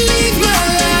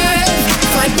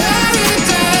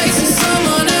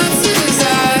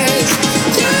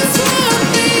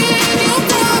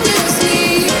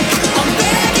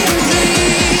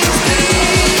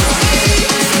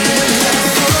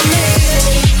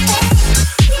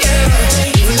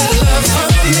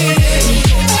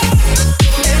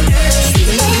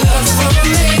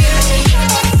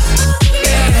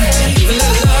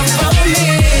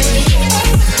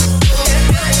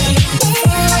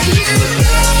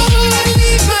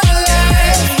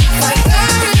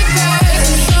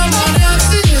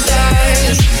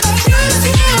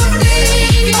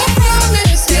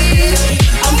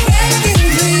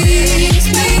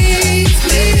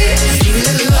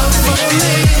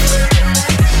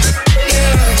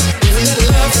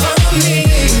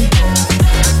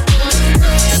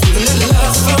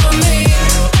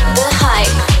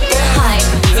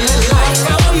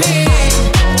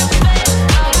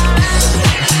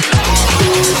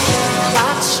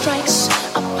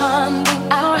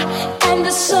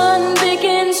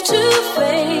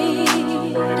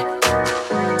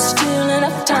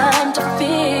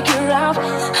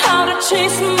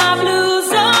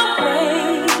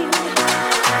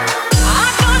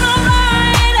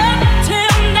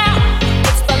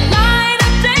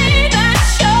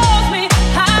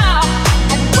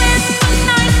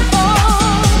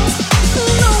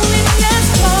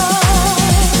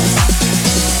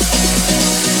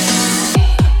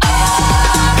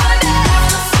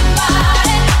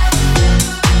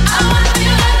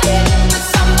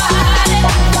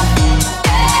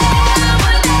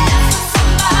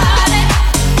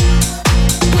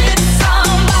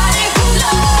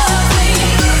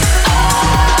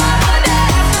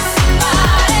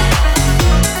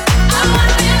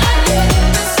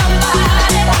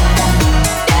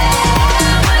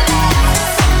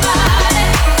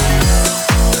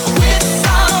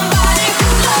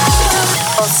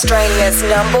Australia's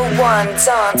 #1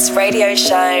 dance radio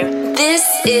show. This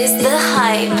is The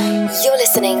Hype. You're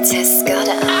listening to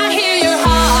Scudder. I hear your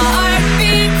heart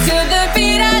beat to the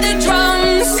beat of the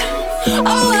drums.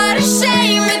 Oh, what a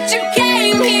shame that you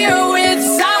came here with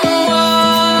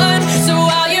someone. So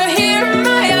while you're here in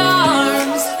my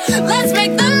arms, let's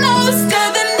make the most of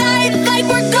the night like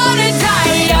we're gonna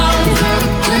die young.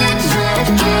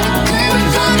 We're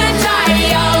gonna die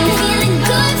young. Feeling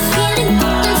good, feeling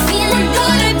good, feeling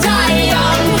good. We're gonna die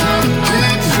young.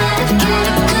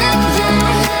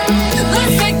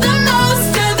 Let's make the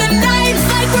most of the night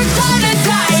like we're gonna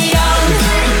die young.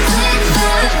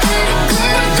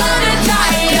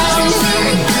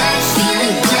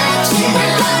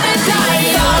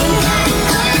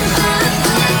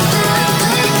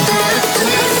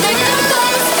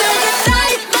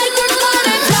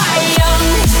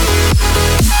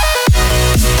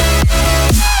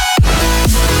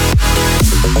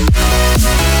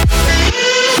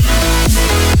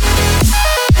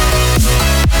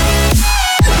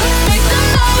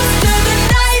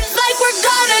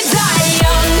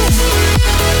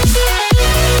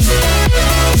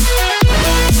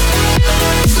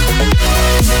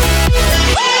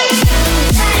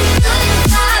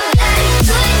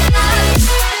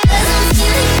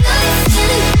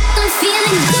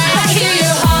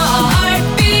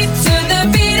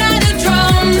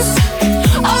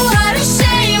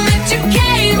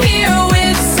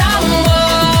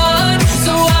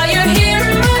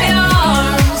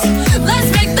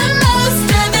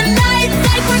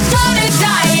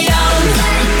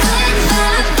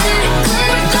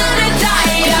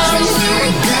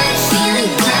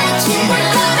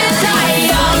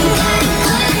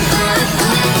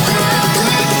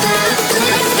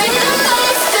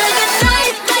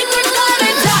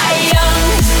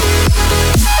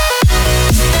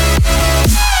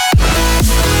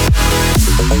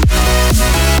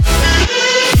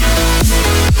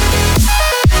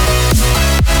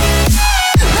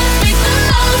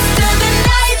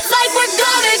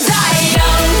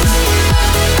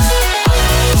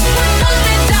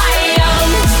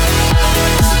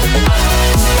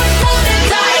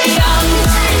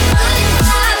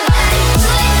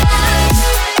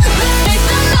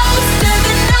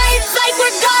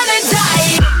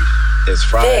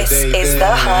 This is The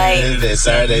Hype. This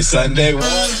Saturday, Sunday.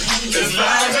 It's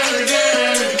Friday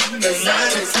again. It's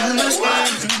Saturday, Sunday.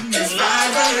 It's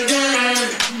Friday again.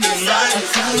 It's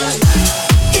Saturday, Sunday.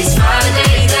 It's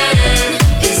Friday then.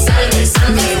 It's Saturday,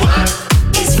 Sunday.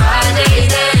 It's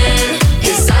Friday then.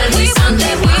 It's Saturday,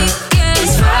 Sunday.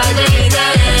 It's Friday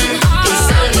then. It's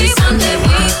Saturday, Sunday.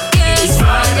 It's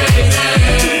Friday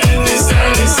then. It's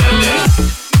Saturday, Sunday.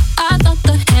 I thought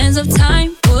the hands of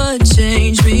time would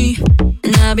change me,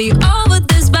 and I'll be over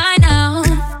this by now.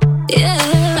 Yeah,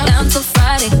 down till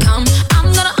Friday come.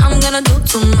 I'm gonna do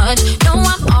too much. No,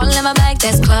 I'm all in my bag,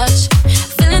 that's clutch.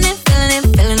 Feeling it.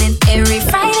 Every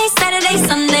Friday, Saturday,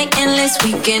 Sunday, endless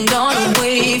weekend on a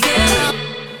wave. Yeah.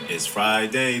 It's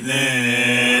Friday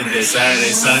then. It's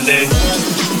Saturday, Sunday. It's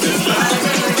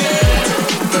Friday again.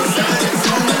 It's Saturday,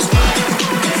 Sunday.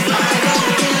 It's Friday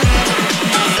again.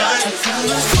 It's Saturday,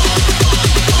 Sunday.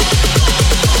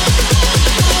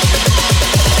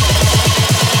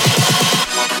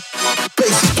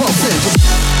 Bass is pumping.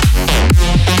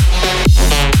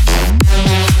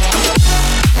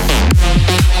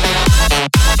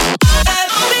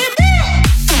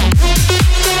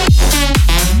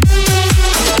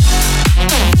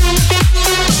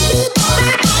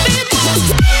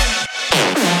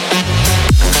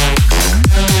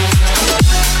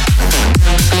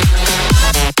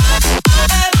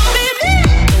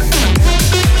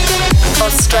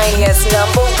 Australia's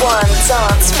 #1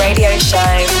 dance radio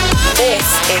show. This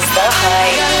is The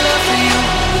Hype.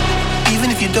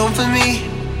 Even if you don't for me,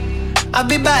 I'll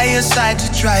be by your side to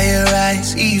dry your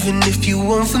eyes. Even if you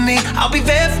won't for me, I'll be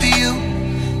there for you.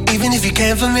 Even if you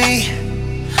can't for me,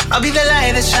 I'll be the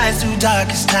light that shines through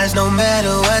darkest times. No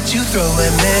matter what you throw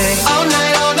at me. All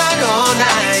night, all night, all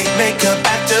night. Make up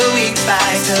after we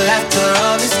fight. Till after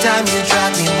all this time you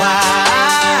drive me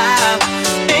wild.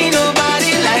 Ain't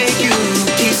nobody like you.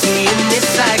 Keeps me in this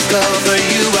cycle. For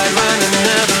you I'd run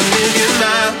another million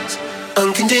miles.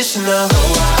 Unconditional.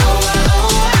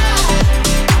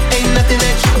 Ain't nothing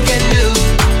that you can do.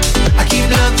 I keep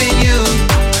loving you.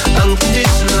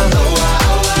 Unconditional.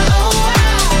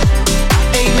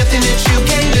 Ain't nothing that you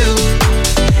can do.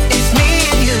 It's me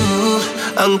and you.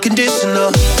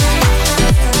 Unconditional.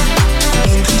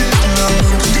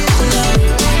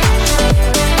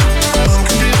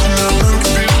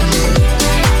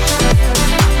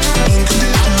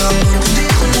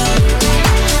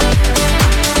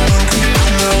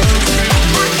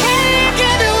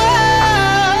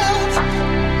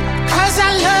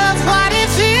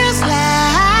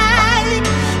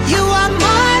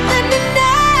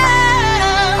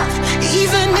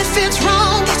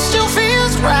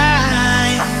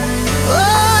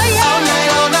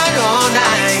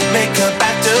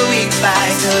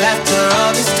 Till after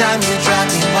all this time you drive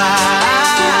me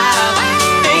wild.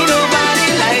 Ain't nobody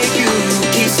like you.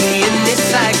 Keeps me in this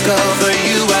cycle. For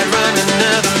you I'd run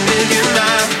another million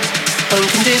miles.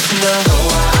 Unconditional.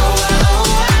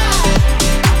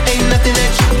 Ain't nothing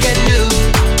that you can do.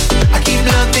 I keep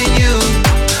loving you.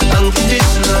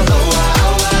 Unconditional.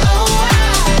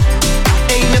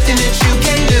 Ain't nothing that you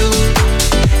can do.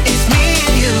 It's me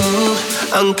and you.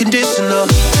 Unconditional.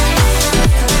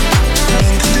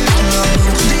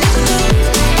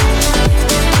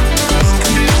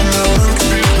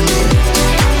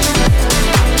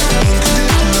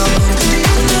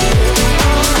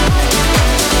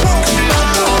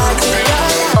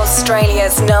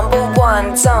 Australia's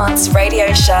 #1 dance radio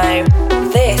show.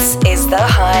 This is The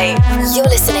Hype. You're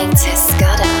listening to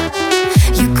Scudder.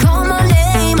 You call my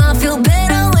name, I feel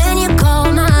better when you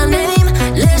call my name.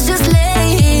 Let's just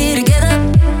lay together.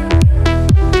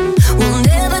 We'll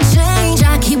never change.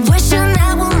 I keep wishing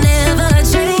that we'll never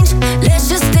change. Let's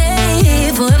just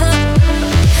stay forever.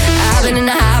 I've been in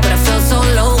the high, but I felt so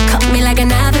low. Cut me like a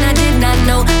knife and I did not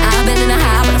know. I've been in the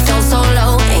high, but I felt so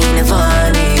low. Ain't it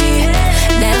funny?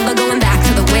 Never going back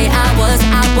to the way I was.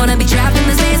 I wanna be trapped in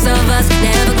the space of us.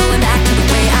 Never going back to the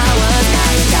way I was. Now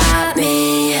you got me.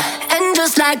 And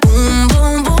just like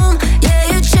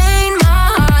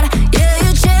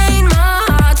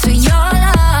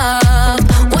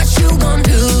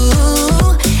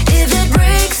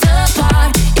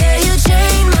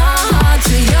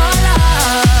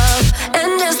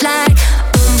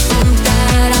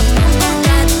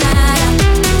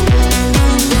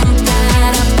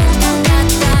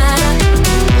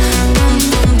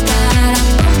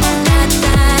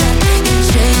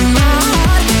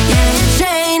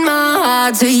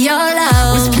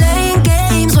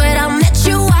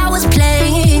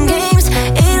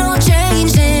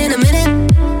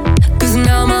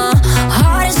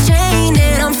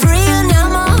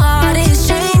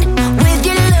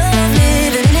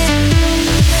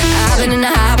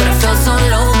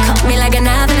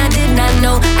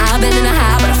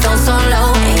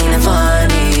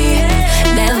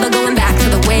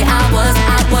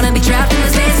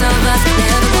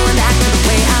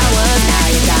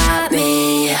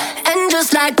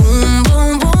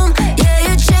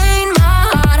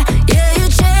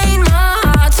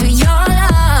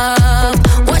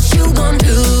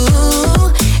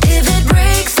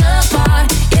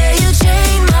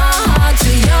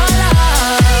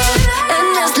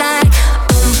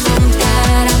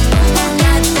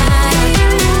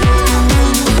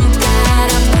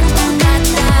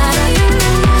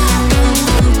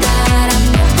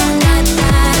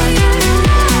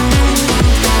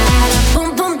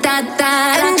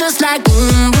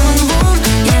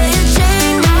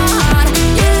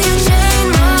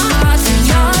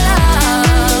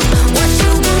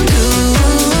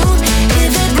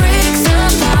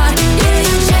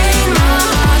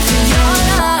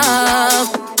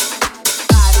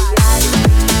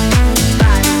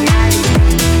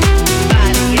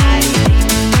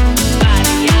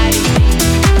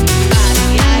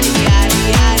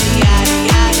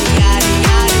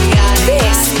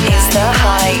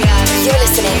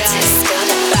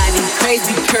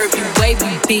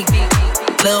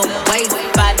waist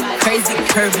body, crazy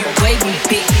curvy, wavy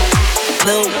big.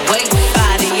 Little waist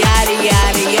body, yada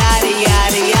yada yada yada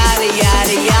yada yada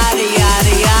yada yada yada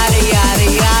yada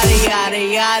yada yada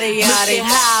yada yada.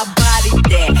 How I body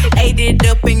that, ate it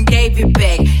up and gave it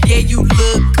back. Yeah, you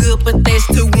look good, but they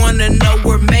still wanna know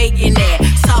where Megan at.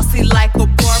 Saucy like a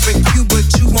barbecue, but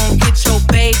you won't get your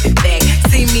baby back.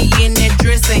 See me in that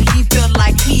dress and he felt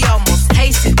like he almost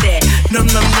tasted that. Num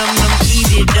num num num, eat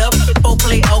it up. 4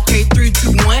 play, okay, 3,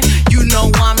 2, 1. You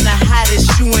know I'm the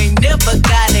hottest. You ain't never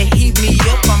gotta heat me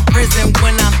up. I'm present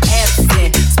when I'm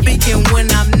absent, speaking when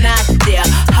I'm not there.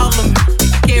 Call them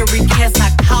scary cats, I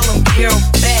call them Carol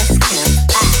Baskin.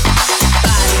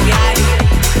 Body yaddy,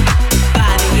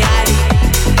 body yaddy,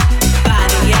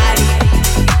 body yaddy,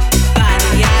 body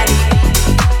yaddy,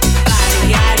 body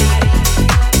yaddy,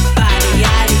 body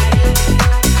yaddy,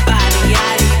 body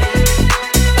yaddy,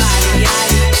 body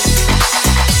yaddy.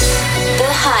 The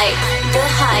hype, the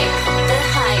hype, the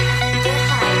hype, the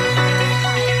hype.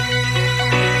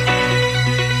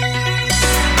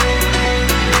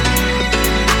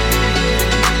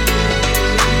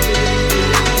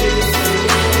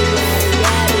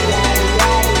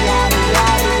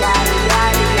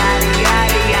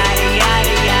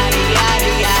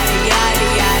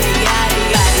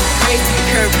 Crazy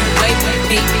curvy, wavy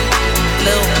beat.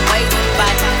 Lil' waist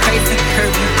body, crazy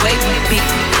curvy, wavy beat.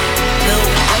 Lil'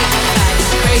 waist body,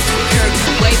 crazy curvy,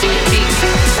 wavy beat.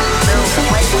 Lil'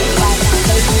 waist body,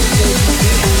 crazy curvy,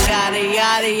 yada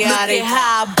yada yada. Look at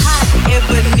how hot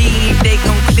ever need, they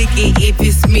gon' click it if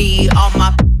it's me. All my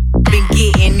been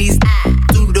getting these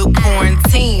through the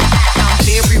quarantine. I'm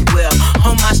very well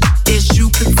on my as you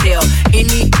could tell.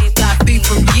 Any I beat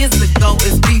from years ago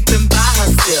is beeping by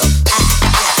herself.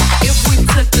 If we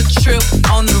took a trip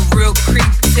on the real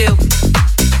creep tip,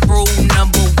 rule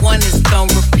number 1 is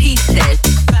don't repeat that.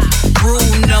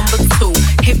 Rule number 2,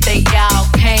 if they all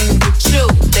came with you,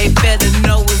 they better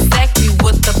know exactly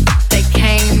what the they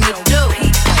came to do.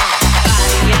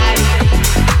 Body yaddy,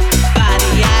 body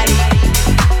yaddy,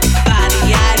 body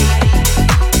yaddy,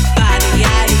 body yaddy, body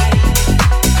yaddy,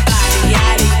 body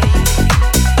yaddy,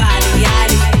 body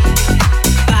yaddy,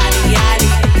 body yaddy. Body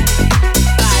yaddy,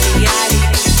 body yaddy,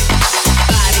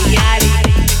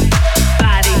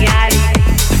 body yaddy,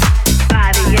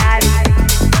 body yaddy,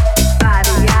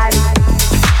 body yaddy,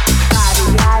 body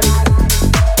yaddy,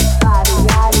 body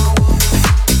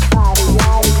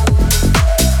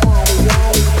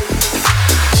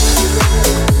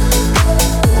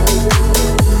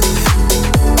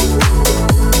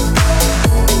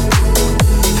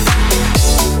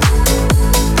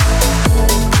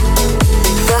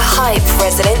The Hype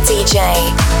resident DJ.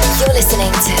 You're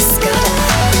listening to Scudder.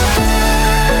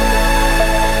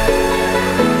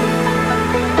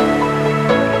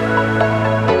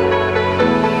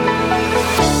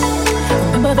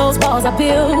 Remember those walls I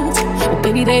built? Well,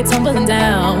 baby, they tumbling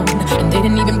down. And they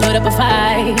didn't even put up a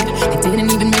fight. They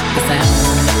didn't even make a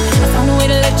sound. I found a way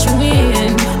to let you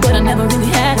in, but I never really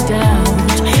had a doubt.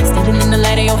 Standing in the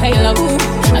light of your halo,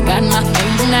 I got my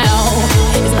angel now.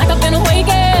 It's like I've been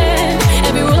awakened.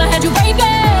 Every rule I had you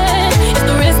breaking. It's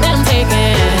the risk that I'm taking. I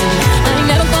ain't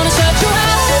never gonna shut you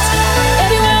out.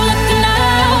 Everywhere I'm looking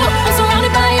now, I'm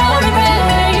surrounded by your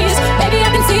embrace. Baby, I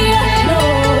can see your halo.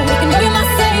 I can know you're my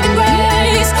saving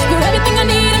grace. You're everything I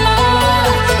need and more.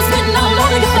 It's written all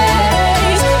over your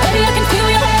face. Baby, I can feel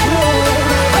your halo.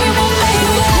 Where you won't lay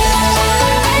your halo.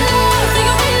 See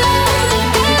your halo.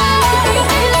 See your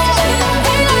halo.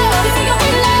 Halo. See your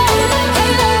halo.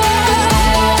 Halo.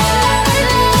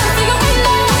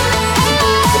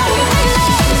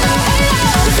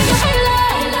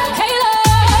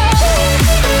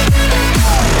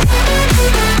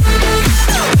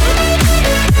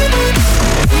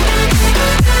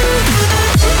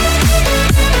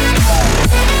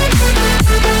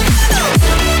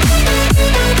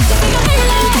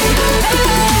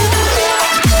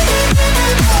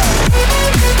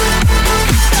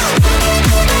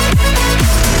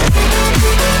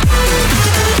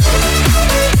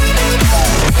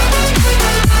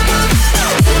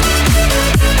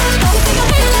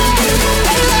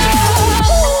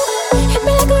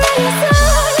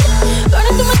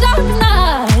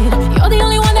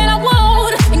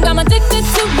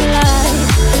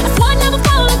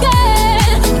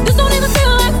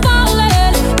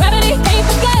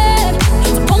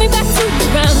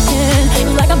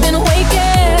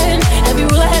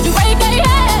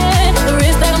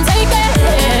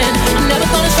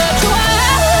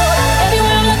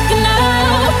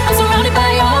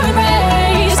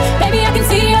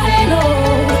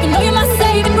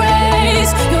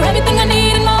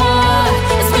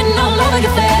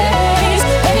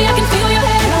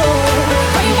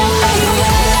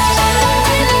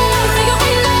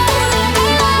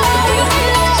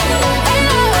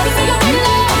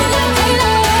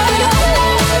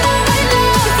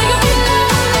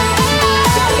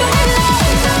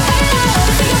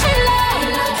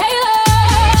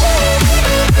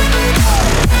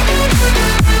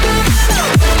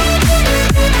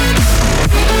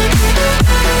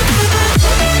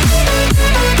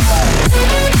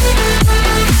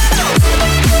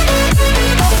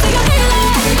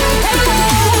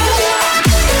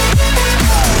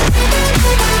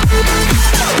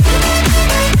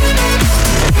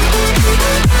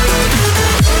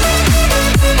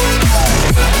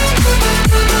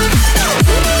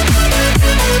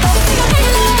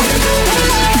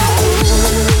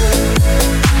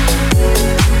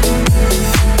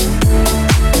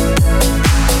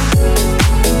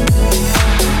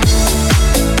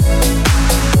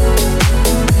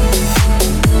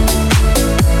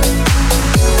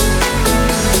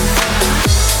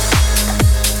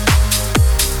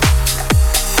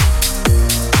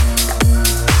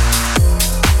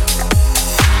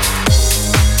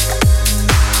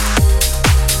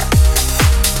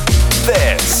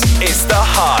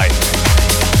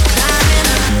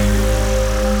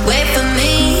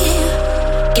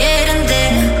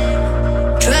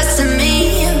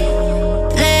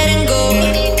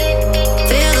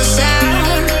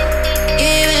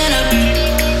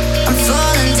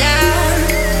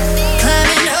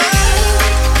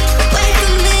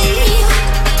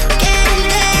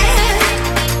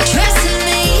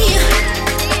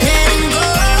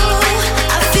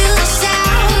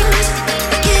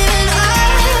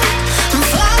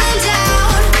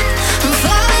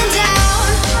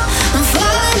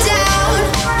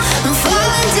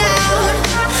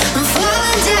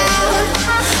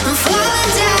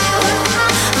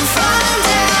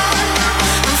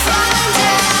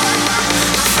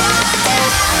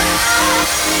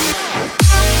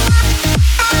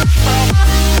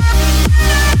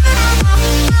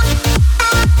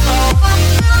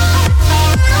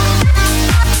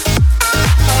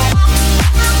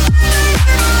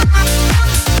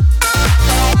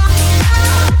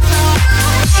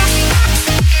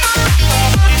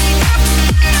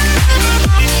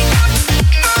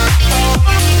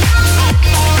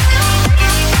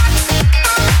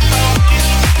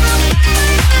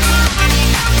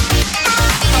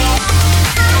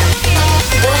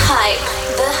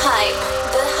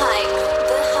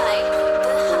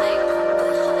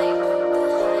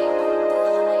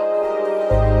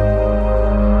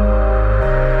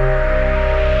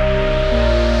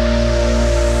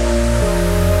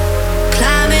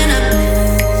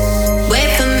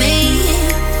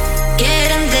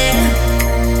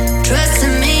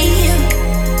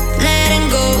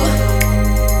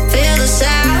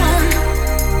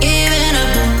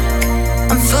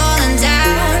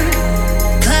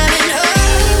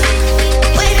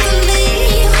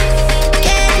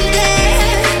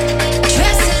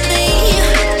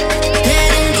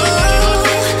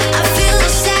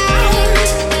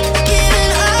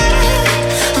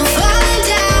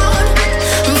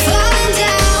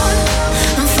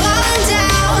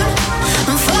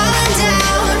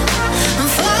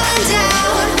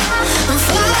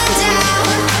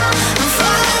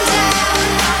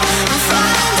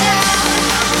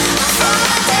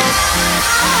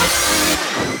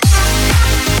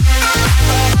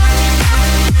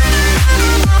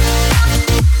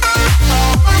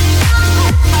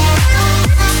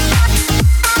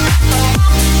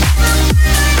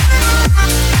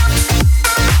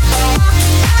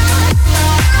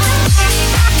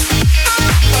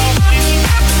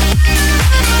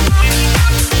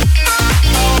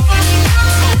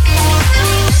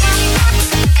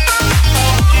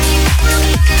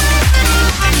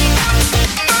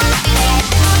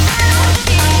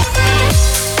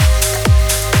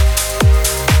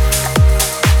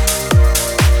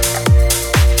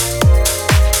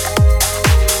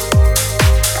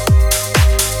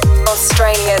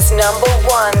 Australia's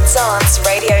 #1 dance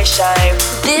radio show.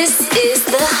 This is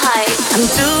The Hype. I'm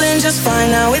doing just fine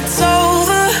now, it's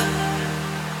over.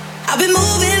 I've been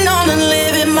moving on and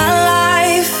living my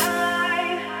life,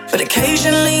 but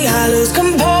occasionally I lose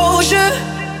composure,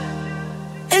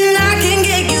 and I can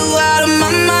get you out of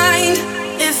my mind.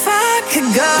 If I could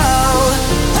go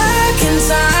back in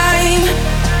time,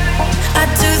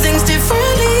 I'd do things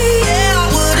differently, yeah, I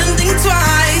wouldn't think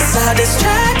twice. I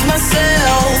distract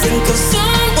myself, think of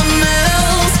someone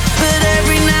else, but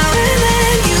every now and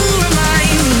then you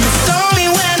remind me. It's only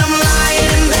when I'm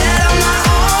lying in bed on my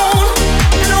own,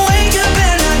 and I wake up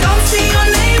and I don't see your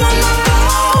name on my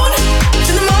phone.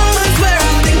 In the moments where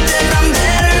I think that I'm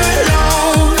better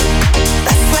alone,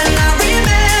 that's when I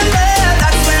remember,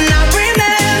 that's when I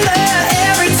remember.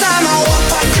 Every time I walk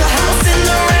past your house in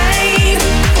the rain,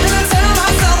 and I tell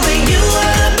myself that you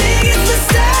were the biggest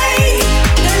mistake.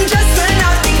 And just when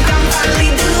I think I'm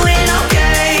finally doing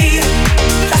okay,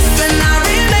 that's when I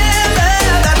remember,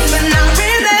 that's when I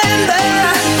remember.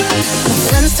 My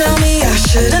friends tell me I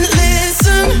shouldn't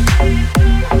listen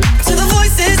to the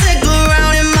voices that go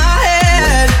around in my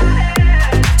head,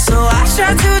 so I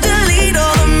try to delete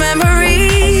all the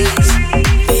memories,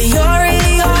 but you're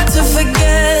really hard to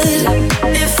forget.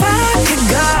 If I could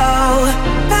go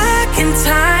back in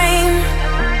time,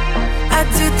 I'd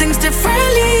do things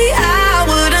differently, I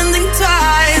wouldn't think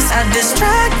twice. I'd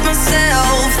distract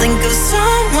myself, think of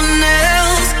someone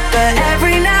else, but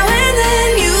every now and then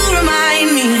you remind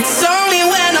me. It's only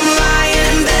when I'm lying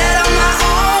in bed on my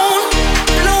own,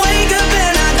 and I wake up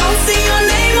and I don't see your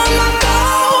name on my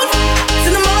phone. It's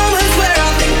in the moments where I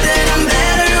think that I'm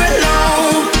better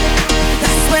alone,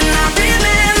 that's when I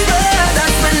remember,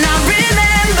 that's when I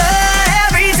remember.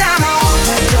 Every time I walk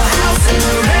past your house in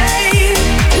the rain,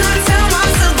 and I tell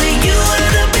myself that you were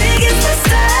the biggest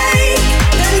mistake.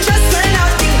 And just when I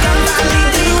think I'm finally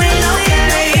doing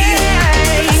okay,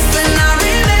 that's when I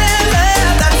remember,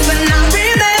 that's when I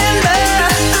remember.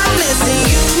 I'm missing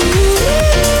you.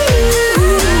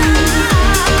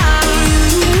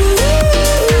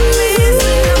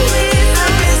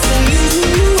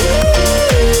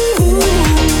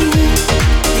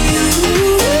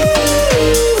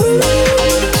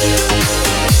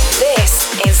 This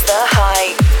is The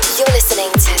Hype. You're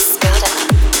listening to Scudder.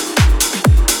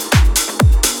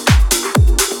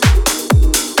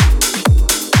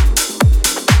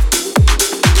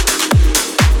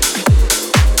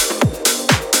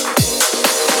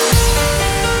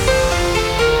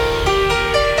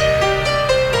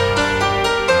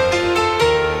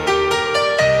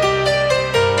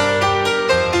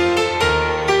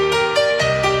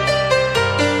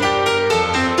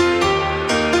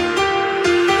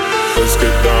 Let's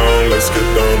get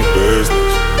down to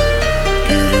business.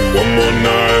 Give you one more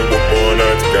night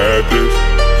to get this.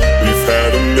 We've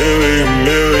had a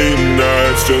million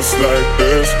nights just like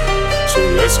this. So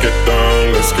let's get down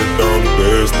to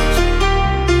business.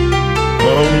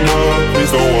 Mama,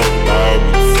 please don't walk about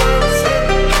me.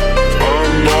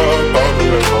 I'm not about to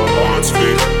let my heart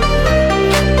speak.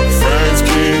 Friends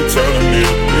keep telling me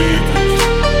to leave.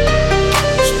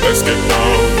 So let's get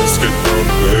down to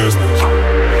business.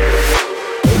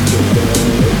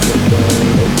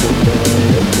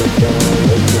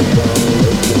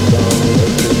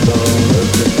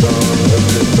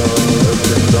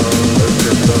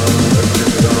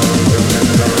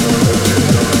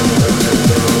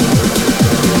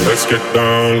 Let's get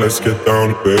down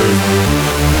to business.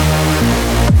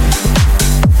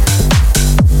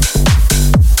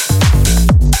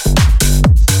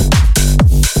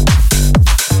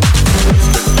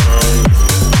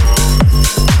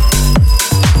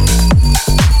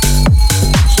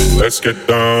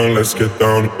 Let's get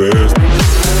down to business.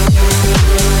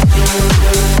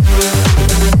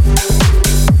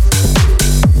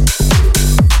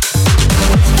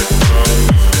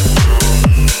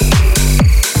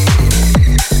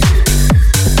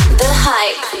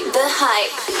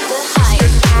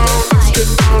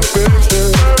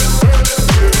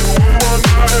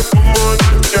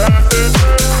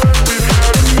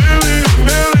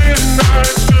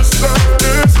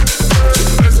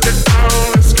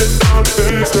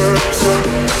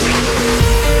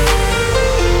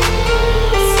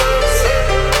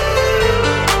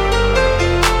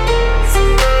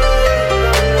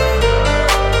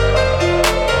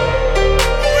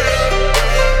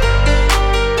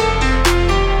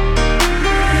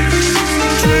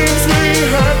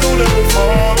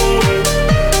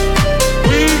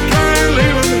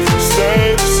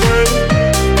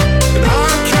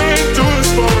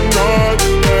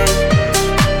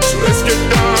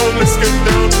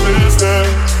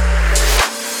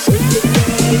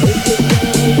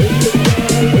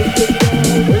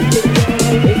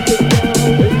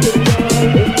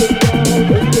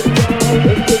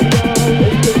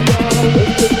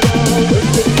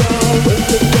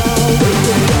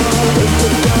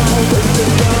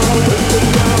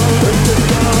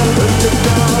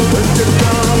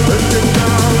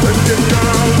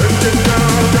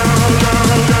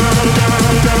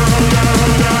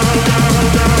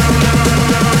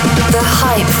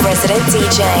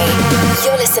 DJ.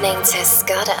 You're listening to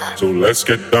Scudder. So let's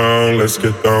get down to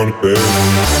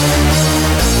business.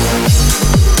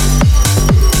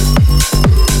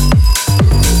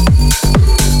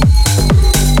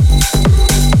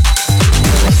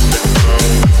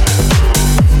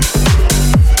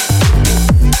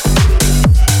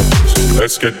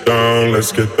 Let's get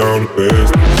down to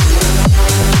business.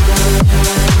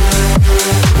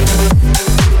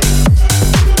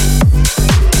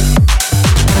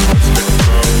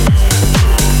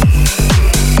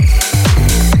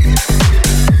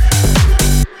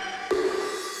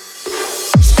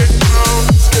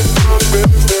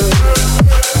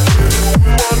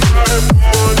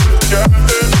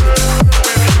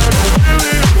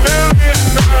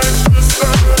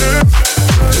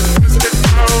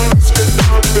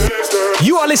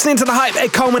 Listening to The Hype,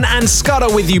 Ed Coleman and Scudder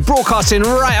with you, broadcasting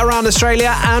right around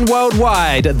Australia and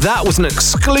worldwide. That was an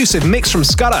exclusive mix from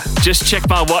Scudder. Just check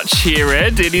my watch here,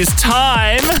 Ed. It is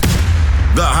time.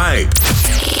 The Hype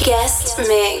Guest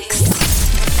Mix.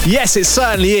 Yes, it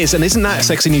certainly is, and isn't that a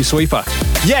sexy new sweeper?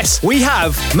 Yes, we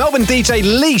have Melbourne DJ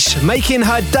LEASH making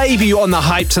her debut on The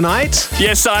Hype tonight.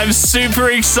 Yes, I'm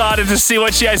super excited to see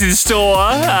what she has in store.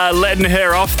 Letting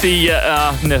her off the...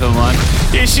 never mind.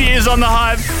 Here she is on The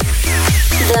Hype.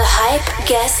 The Hype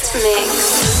Guest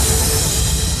Mix.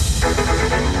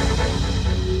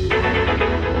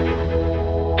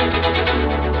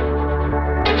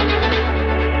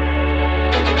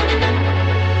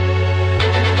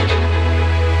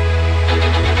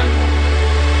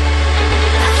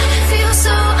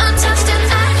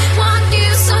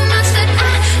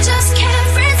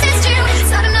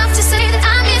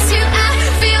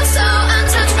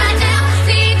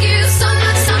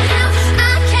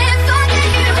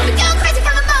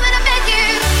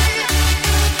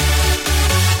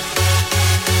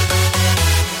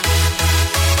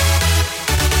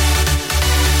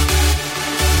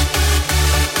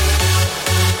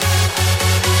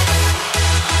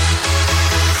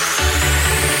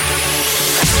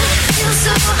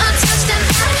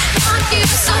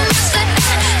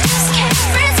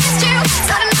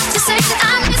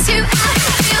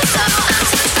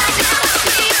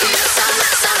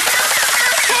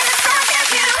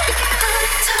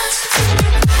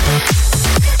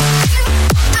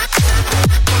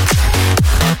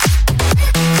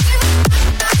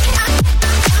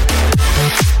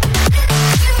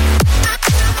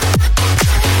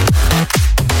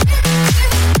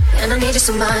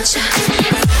 So much.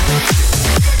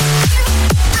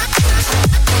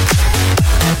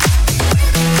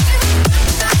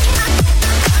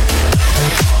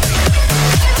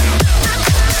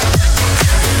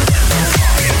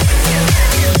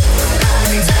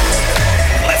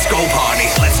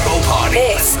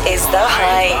 This is The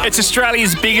Hype. It's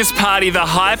Australia's biggest party, The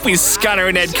Hype, with Scudder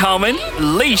and Ed Coleman.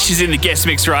 LEASH is in the guest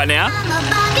mix right now. I'm a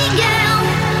Barbie girl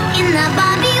in the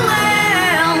Barbie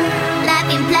world.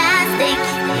 Life in plastic,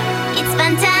 it's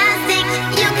fantastic.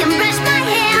 You can brush my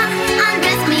hair,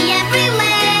 undress me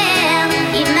everywhere.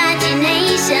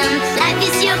 Imagination, life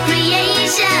is your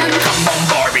creation. Come on,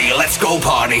 Barbie, let's go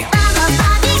party. I'm a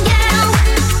Barbie girl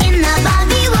in the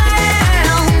Barbie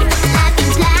world. Life in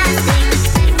plastic,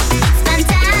 it's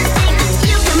fantastic.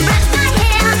 You can brush my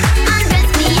hair, undress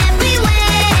me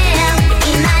everywhere.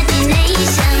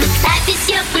 Imagination, life is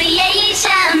your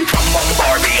creation. Come on,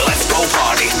 Barbie, let's go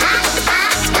party. Yeah.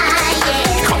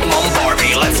 Come on,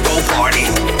 Barbie, let's go party.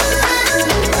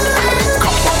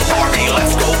 Come on, Barbie,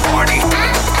 let's go party.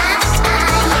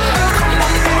 Come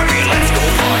on, Barbie, let's go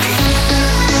party.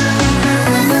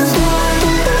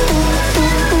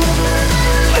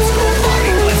 Let's go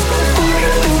party, let's go party.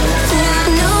 I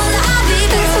know that I'll be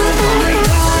there.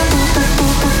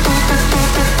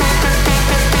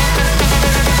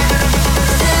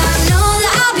 I know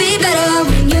that I'll be better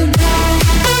when you're back.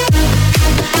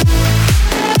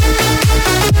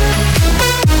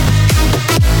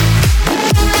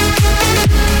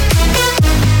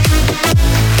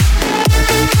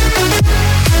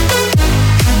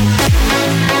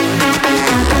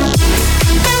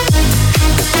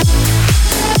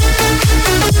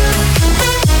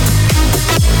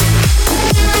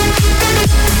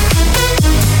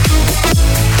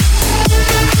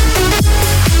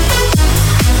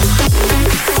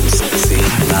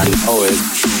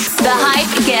 The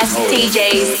Hype Guest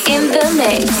DJs in the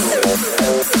mix.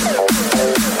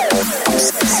 I'm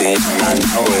sexy and I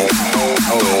know it, know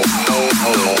it, know it,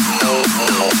 know it,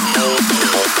 know it.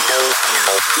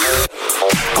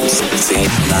 I'm sexy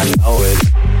and I know it,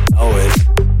 know it,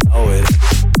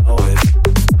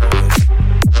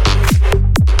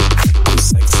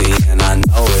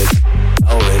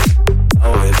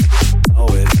 know it, know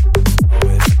it,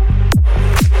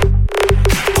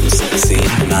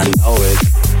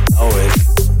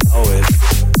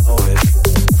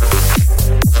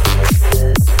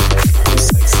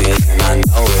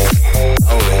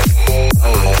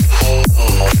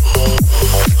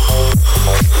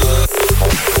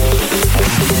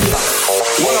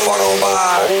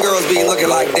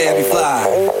 like Debbie Fly.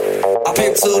 I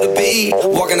pimp to the beat,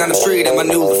 walking down the street and my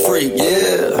new the freak,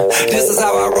 yeah. This is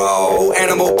how I roll,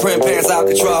 animal print pants out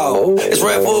control. It's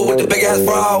Red Bull with the big ass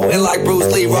bra, and like Bruce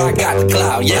Lee, I got the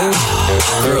clout, yeah.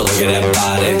 Girl, look at that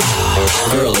body.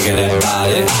 Girl, look at that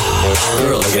body.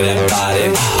 Girl, look at that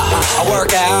body. I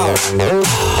work out.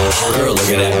 Girl, look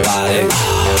at that body.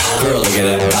 Girl, look at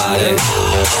that body.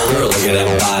 Girl, look at that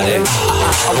body.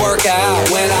 I work out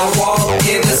when I walk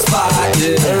in the spot.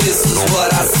 This is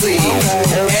what I see.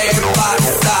 Everybody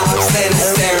stops and is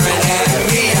staring at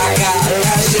me. I got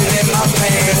passion in my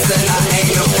pants and I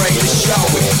ain't afraid to show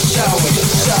it, show it,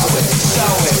 show it,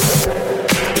 show it.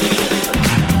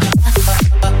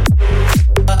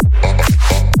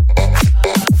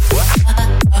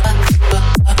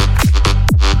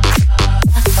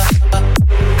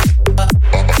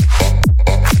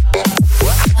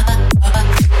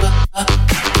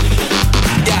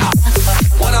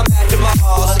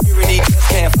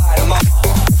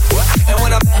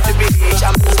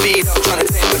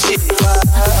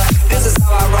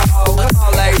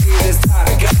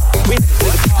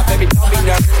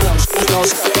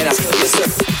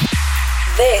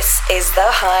 This is The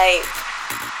Hype.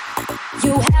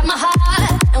 You have my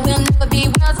heart, and we'll never be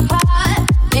worlds apart.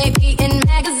 Maybe in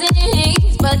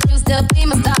magazines, but you still be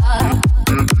my star.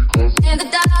 In the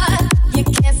dark, you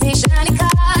can't see shiny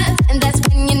cars, and that's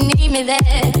when you need me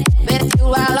there. With you,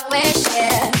 I'll always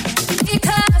share.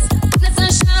 Because the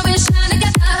sunshine will shine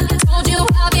together. Told you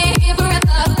I'll be here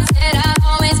forever. Said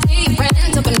I'll always be your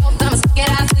friend. Took a no time, stick it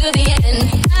out to the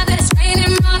end. Now that it's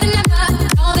raining more than ever,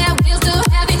 know that we'll still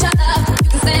have each other. You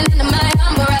can stand under my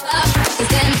umbrella. You can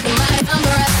stand under my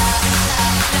umbrella.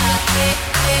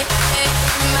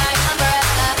 My umbrella. My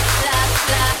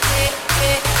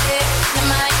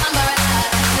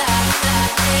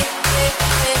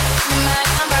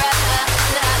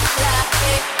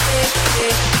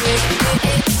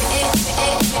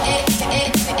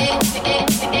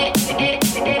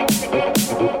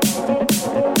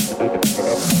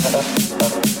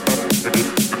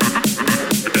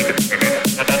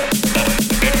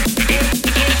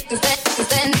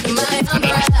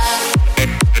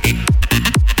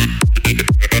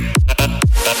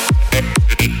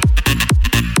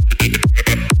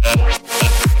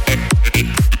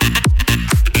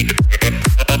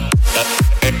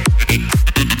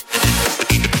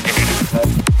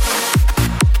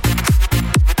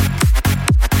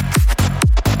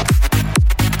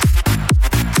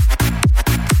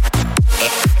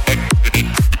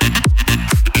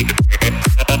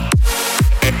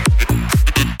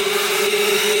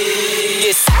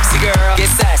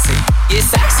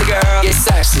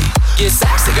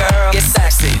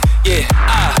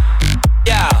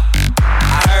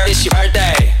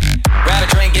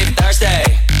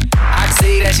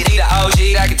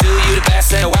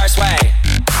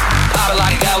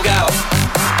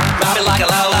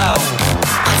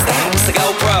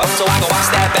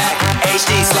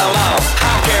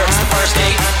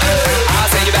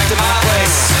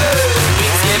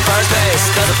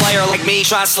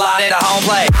Try to slide into home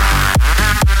plate.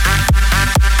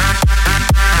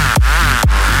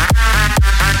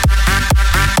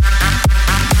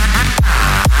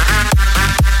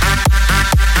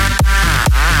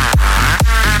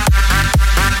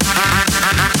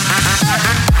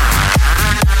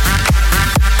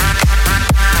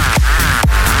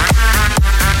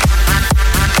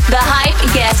 The Hype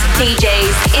guest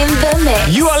DJs in the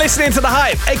mix. You are listening to The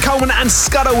Hype. Ed Coleman and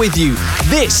Scudder with you.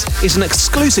 This is an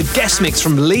exclusive guest mix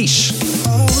from LEASH.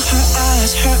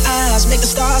 Her eyes make the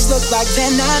stars look like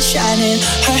they're not shining.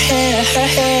 Her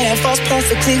hair falls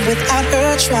perfectly without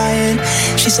her trying.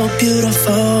 She's so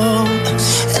beautiful,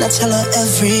 and I tell her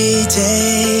every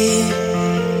day.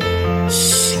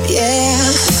 Yeah,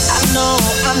 I know,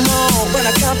 when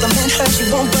I compliment her, she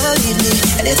won't believe me.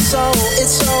 And it's so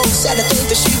sad to think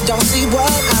that she don't see what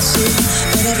I see.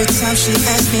 But every time she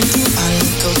asks me, do I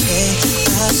look okay?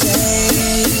 I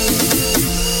say,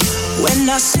 when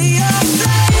I see your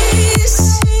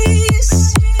face,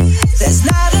 there's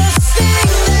not a thing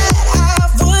that I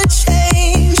would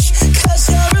change. 'Cause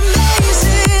you're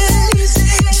amazing,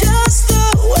 just the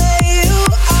way you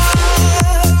are.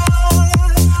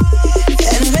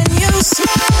 And when you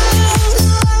smile,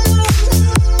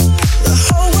 the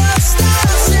whole world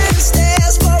stops and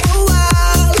stares for a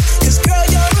while. 'Cause girl,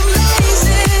 you're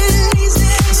amazing,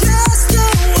 just the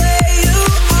way you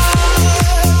are.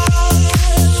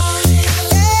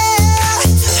 Yeah.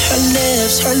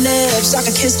 Her lips, I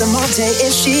could kiss them all day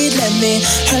if she'd let me.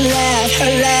 Her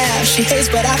laugh, she hates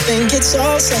but I think it's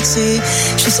so sexy.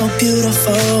 She's so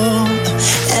beautiful,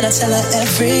 and I tell her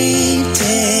every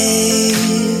day.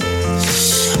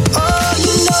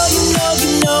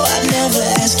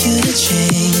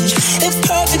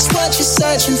 what you're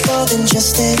searching for, then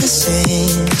just stay the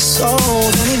same. So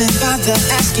don't even bother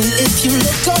asking if you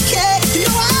look okay. You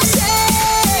know what I say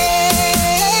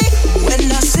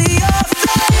when I see your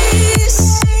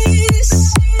face.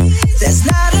 There's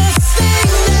not a thing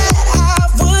that I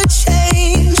would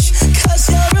change, 'cause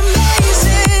you're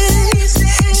amazing,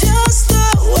 just the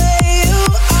way you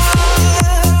are.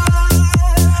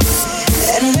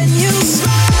 And when you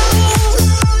smile,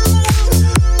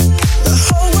 the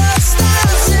whole world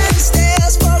stops and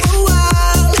stares for a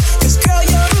while. 'Cause girl,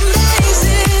 you're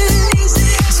amazing,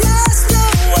 just the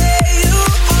way you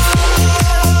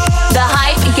are. The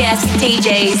Hype guest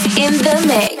DJs in the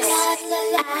mix.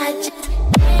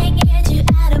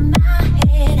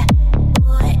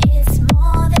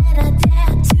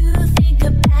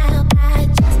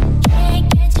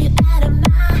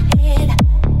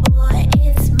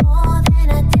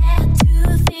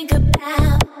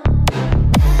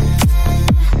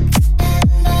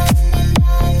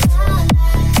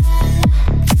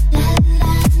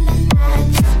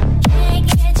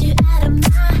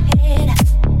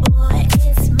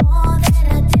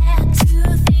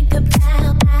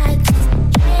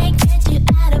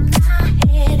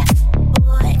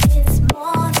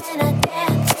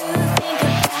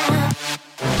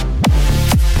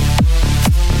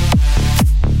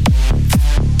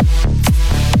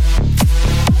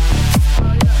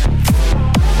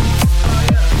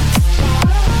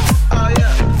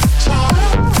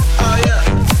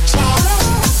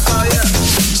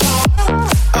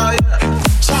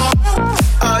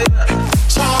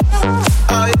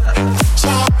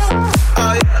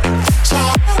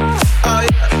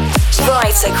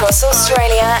 Across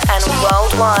Australia and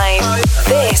worldwide,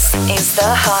 this is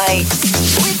The Hype.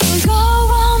 We can go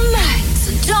all night,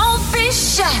 so don't be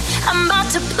shy. I'm about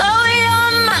to blow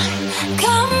your mind.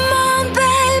 Come on,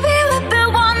 baby, whip it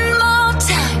one more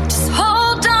time. Just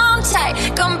hold on tight,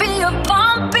 gonna be a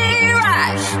bumpy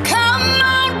ride. Come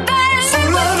on, baby,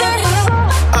 whip it.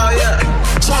 Oh yeah,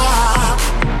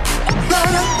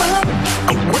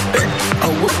 I'm whip it,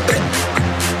 I'm whip it.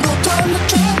 No time to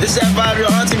check. This that vibe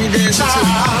your auntie be dancing to.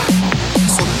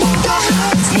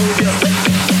 Move your leg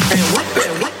and whip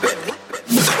it, whip it.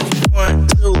 1,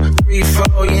 2, 3,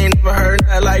 4. You ain't never heard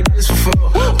nothing like this before.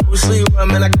 Bruce Lee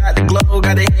woman, I got the glow,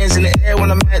 got the hands in the air when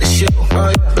I'm at the show. Oh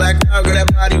yeah, black dog, girl, that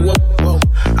body, whoa, whoa.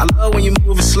 I love when you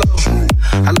move it slow.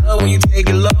 I love when you take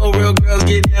it low. Real girls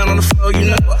get down on the floor, you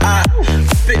know I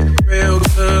whip it real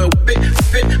good, whip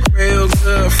it real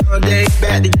good. Front day,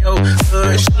 back to your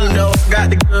hood. She know I got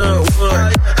the good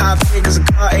wood. High pay 'cause the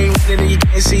car ain't winning, you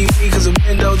can't see me 'cause the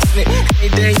window tinted.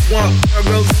 Anything you want, girl,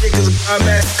 go get it 'cause the car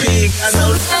mad pig. I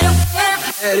know that.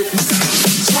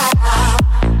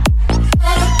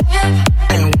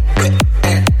 And whip it,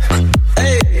 and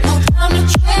hey, no time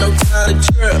to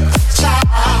trip.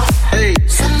 Hey,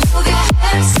 move your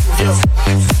hands,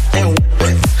 and whip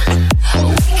it.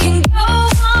 We can go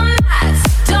all night,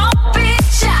 so don't be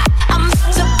shy. I'm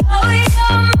about to blow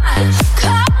your mind.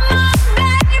 Come on,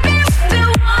 baby, whip it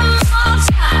one more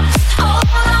time. Hold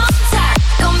on tight,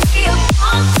 gonna be a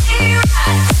bumpy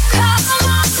ride. Come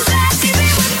on, baby,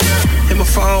 whip it. Hit my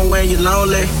phone when you're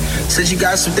lonely. Said you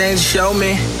got some things to show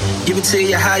me. Give it to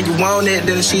you how you want it.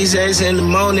 Then she says in the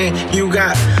morning. You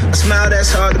got a smile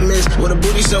that's hard to miss. With a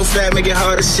booty so fat, make it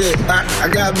hard to sit. I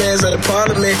got bands at the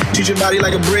parliament. Treat your body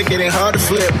like a brick, it ain't hard to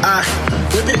flip. I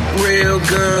whip it real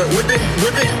good. Whip it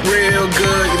real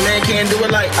good. Your man can't do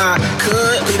it like I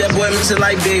could. Leave that boy missing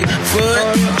like Bigfoot.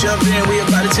 Jump in, we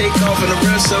about to take off. And the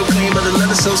real so clean, but the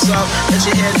leather so soft. Let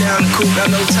your head down the coupe, got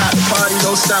no top. The party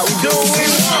don't stop, we do what we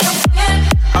want.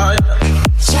 Oh yeah.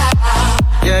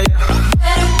 Yeah, yeah.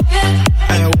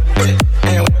 And whip it,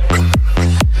 and whip it.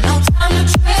 No time to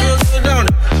trip. Feel good, don't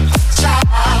it?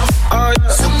 Oh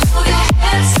yeah. So move your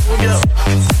hands, move your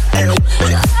and whip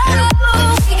it, and whip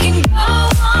it. we can go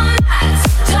all night,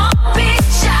 so don't be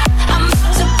shy. I'm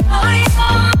about to blow your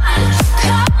mind.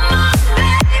 Come on,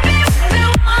 baby, whip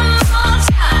it one more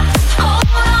time. Hold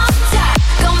on tight,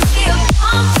 gonna be a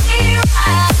bumpy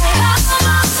ride. Come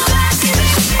on, baby.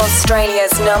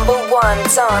 Australia's #1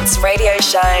 dance radio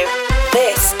show.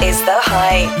 This is The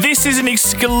Hype. This is an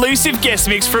exclusive guest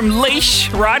mix from LEASH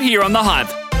right here on The Hype.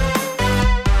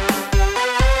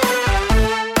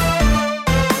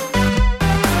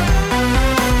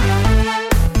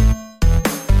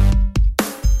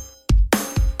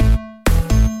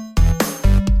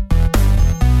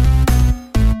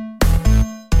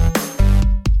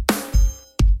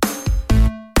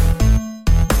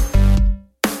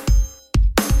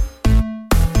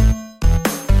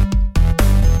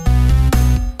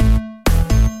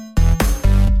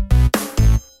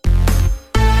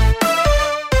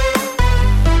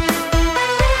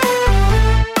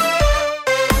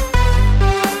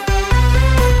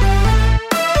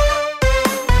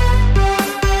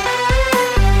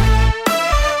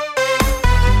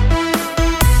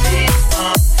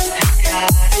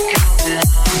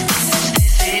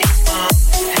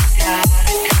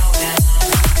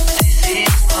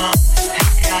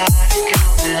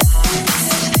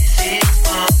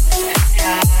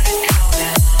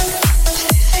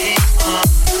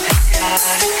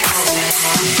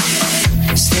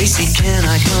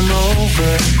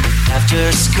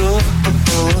 school,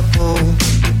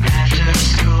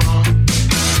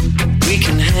 we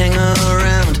can hang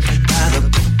around by the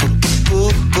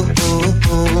pool.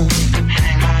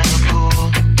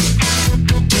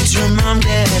 Did your mom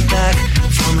get back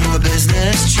from her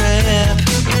business trip?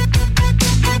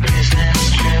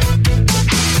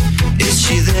 Is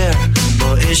she there,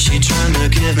 or is she trying to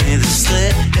give me the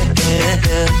slip?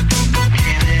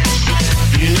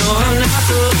 You know I'm not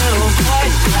the little boy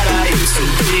that I used to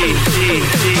be.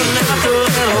 I'm not the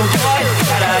little boy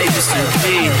that I used to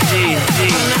be.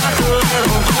 I'm not the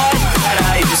little boy that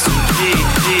I used to be.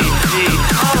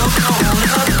 All grown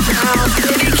up now,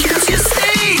 baby, can't you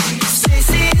see?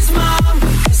 Stacey's mom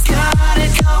has got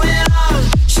it going on.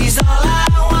 She's all I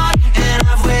want, and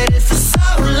I've waited for so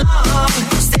long.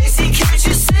 Stacey, can't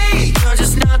you see? You're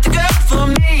just not the girl for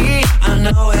me. I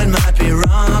know it might be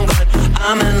wrong, but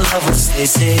I'm in love with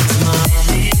Stacey's mom.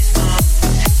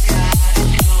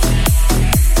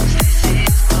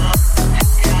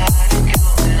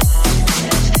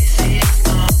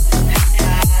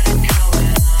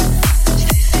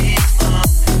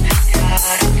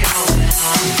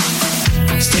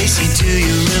 Stacey, do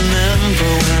you remember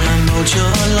when I mowed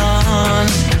your lawn?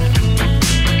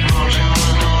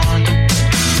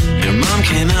 Your mom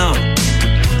came out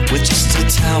with just a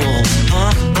towel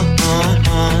on.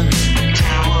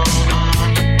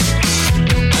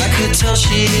 I could tell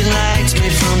she liked me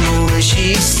from the way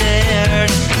she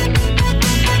stared,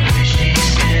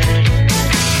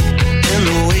 and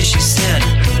the way she said,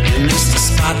 you missed a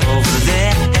spot over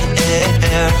there.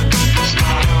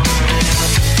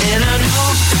 And I know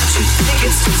that you think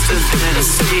it's just a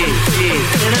fantasy.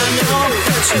 And I know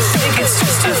that you think it's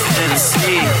just a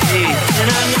fantasy. And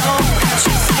I know that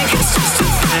you think it's just a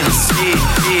fantasy.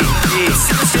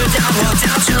 Since you're down, well,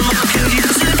 doubt your mom could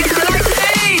use a girl like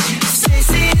me.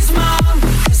 Stacey's mom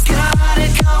has got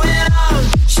it going on.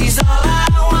 She's all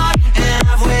I want, and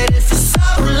I've waited for so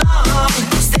long.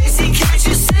 Stacey, can't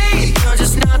you see? You're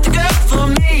just not the girl for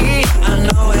me. I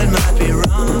know it might be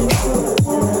wrong.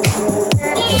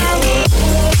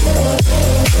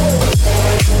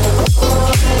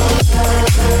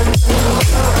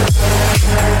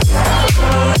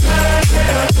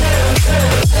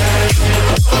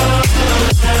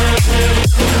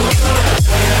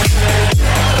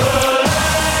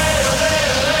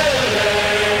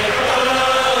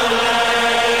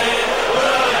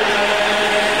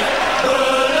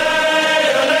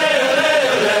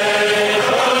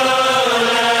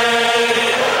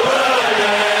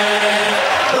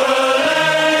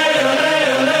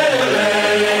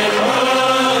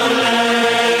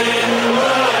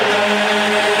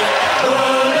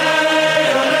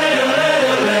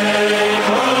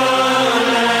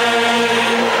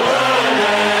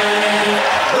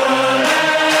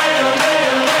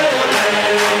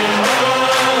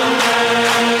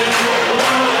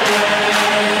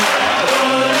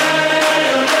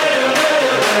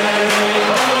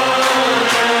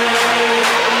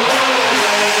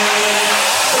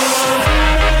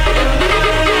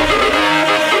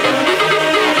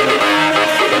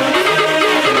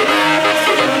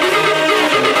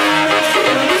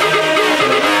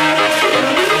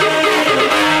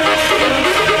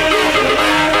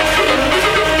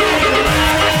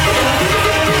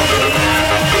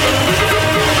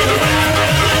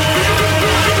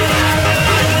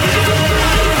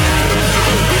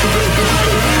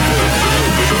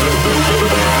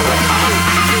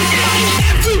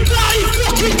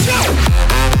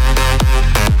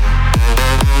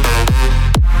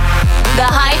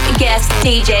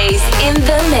 DJs in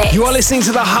the mix. You are listening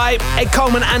to The Hype. Ed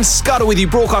Coleman and Scudder with you,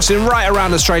 broadcasting right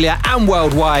around Australia and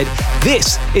worldwide.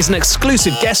 This is an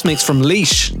exclusive guest mix from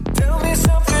LEASH. Tell me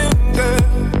something, girl.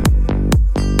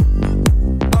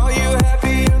 Are you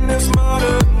happy in this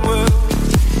modern world?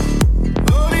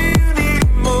 Or do you need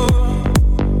more?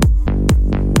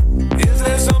 Is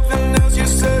there something else you're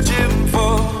searching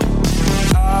for?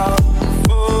 I'll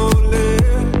fall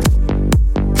in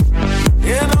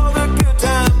all the good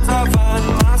times. I find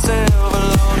myself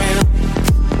longing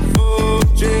for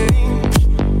change,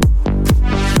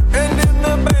 and in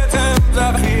the bad times I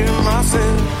hear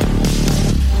myself.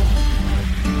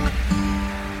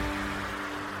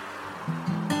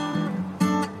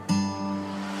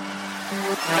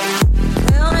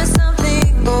 Tell me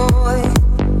something, boy.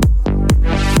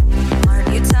 Aren't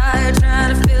you tired trying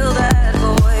to fill that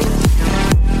void?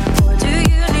 Or do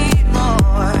you need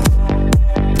more?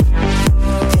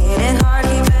 Ain't it hard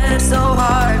keeping it so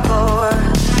hardcore?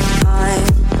 I'm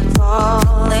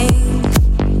falling.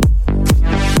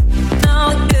 All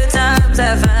the good times I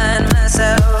find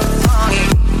myself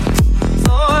longing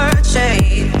for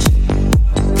change.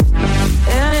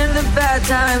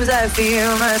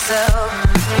 feel myself.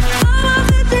 I'm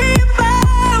a 50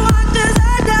 fire, watch as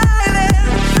I dive in.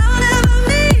 I'll never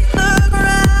leave the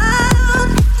ground.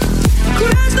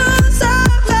 Crash through the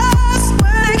surface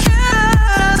where they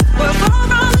can't. We're far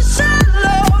from the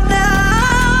shallow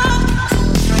now.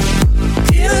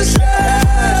 In the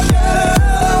shallow,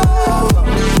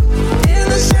 in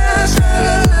the shallow,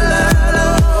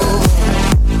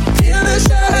 in the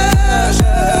shallow.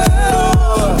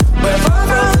 We're far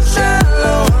from the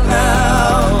shallow now.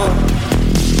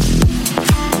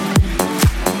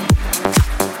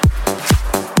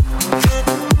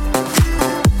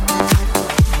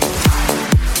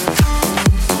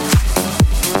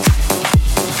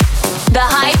 The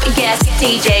Hype Guest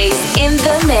DJs in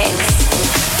the mix.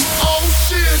 Oh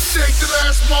shit, shake that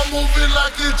ass, mom, moving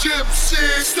like a gypsy.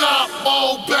 Stop,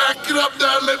 oh, back it up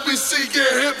now, let me see your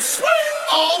hips swing.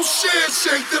 Oh shit,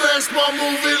 shake that ass, mom,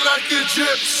 moving like a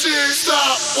gypsy.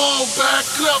 Stop, oh, back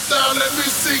it up now, let me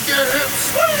see your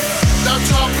hips swing. Now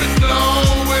drop it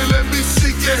low and let me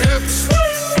see your hips swing.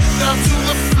 Now to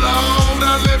the floor,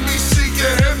 now let me see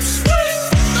your hips swing.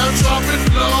 Now drop it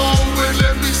low and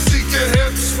let me see your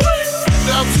hips swing.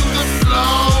 Now to the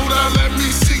floor, now let me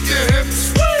see your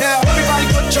hips swing. Now everybody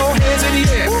put your hands in the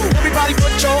air. Everybody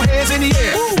put your hands in the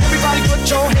air. Everybody put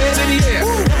your hands in the air.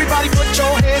 Everybody put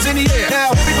your hands in the air.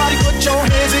 Now everybody put your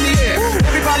hands in the air.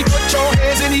 Everybody put your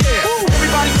hands in the air.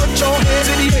 Everybody put your hands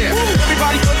in the air.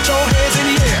 Everybody put your hands in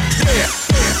the air.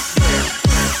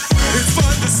 It's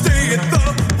fun to stay at the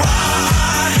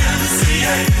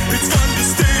YMCA. It's fun to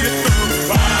stay at the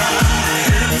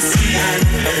YMCA.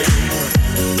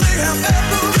 They have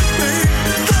everything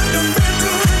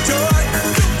fundamental joy.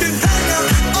 You can hang out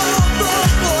with all the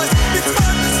boys. It's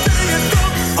fun to stay at the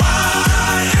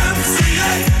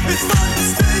YMCA. It's fun to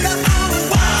stay at the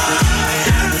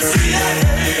YMCA.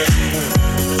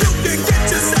 You can get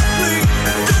yourself clean.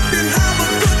 You can have a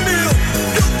good meal.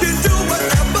 You can do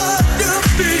whatever you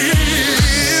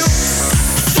feel.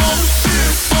 Oh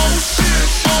shit, oh shit,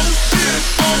 oh shit,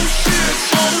 oh shit,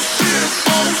 oh shit,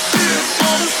 oh shit,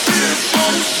 oh shit,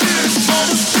 oh shit,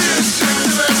 oh shit. Shake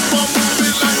that ass, mom,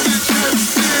 moving like a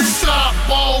gypsy. Stop,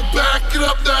 oh, back it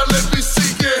up now, let me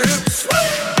see your hips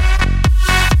swing.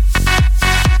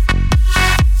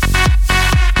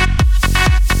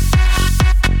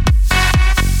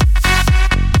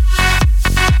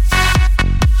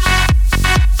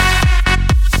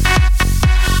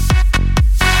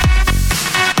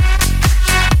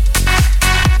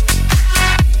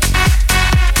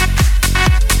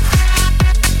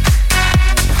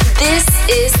 This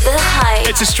is The Hype.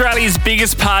 It's Australia's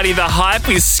biggest party, The Hype,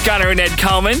 with Scunner and Ed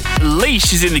Coleman.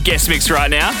 Leash is in the guest mix right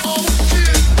now.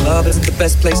 Love isn't the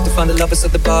best place to find a lover, so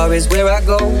the bar is where I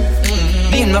go.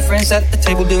 Me and my friends at the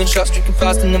table doing shots, drinking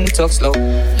fast, and then we talk slow.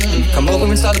 Come over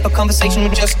and start up a conversation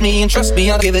with just me, and trust me,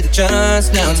 I'll give it a chance.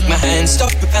 Now take my hand,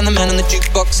 stop it, and the man on the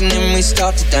jukebox, and then we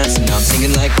start to dance. And now I'm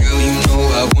singing like, girl, you know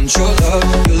I want your love.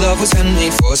 Your love was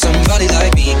handmade for somebody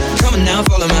like me. Come on now,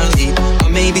 follow my lead. I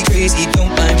may be crazy,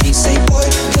 don't mind me. Say, boy,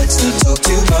 let's not talk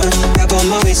too much. Grab on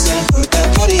my waist and put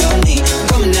that body on me.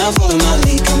 Come on now, follow my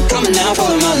lead. Come on now,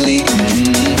 follow my lead.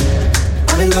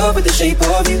 I'm in love with the shape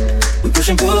of you. We push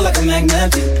and pull like a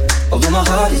magnet do. Although my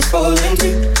heart is falling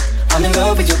too. I'm in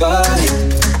love with your body.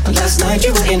 And last night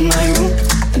you were in my room,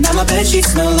 and now my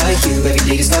bedsheets smell like you. Every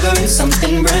day discovering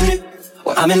something brand new.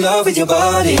 Well, I'm in love with your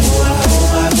body.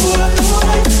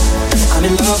 I'm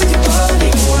in love with your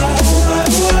body.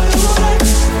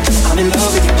 I'm in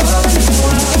love with your body.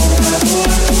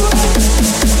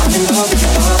 I'm in love with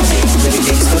your body. Every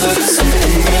day discovering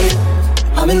something brand new.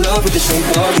 I'm in love with the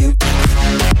shape of you.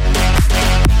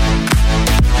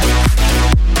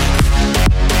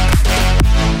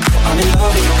 I'm in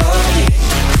love with your body.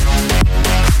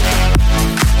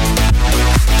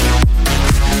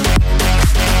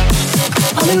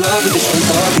 I'm in love with the shape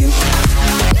of you.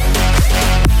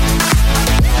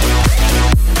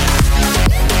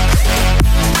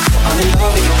 I'm in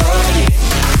love with your body.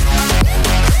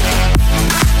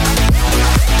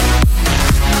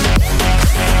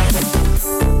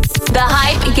 The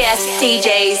Hype Guest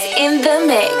DJs in the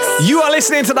mix. You are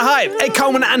listening to The Hype. Ed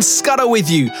Coleman and Scudder with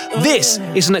you. This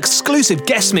is an exclusive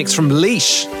guest mix from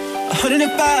Leash.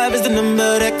 105 is the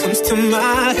number that comes to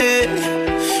my head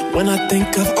when I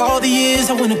think of all the years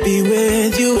I wanna be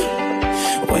with you.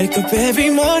 Wake up every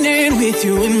morning with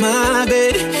you in my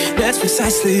bed. That's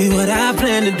precisely what I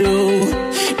plan to do.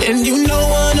 And you know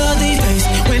one of these days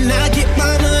when I get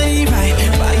my money right,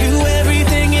 buy you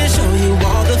everything and show you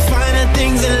all the finer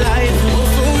things in life. Will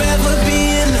forever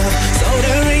be enough, so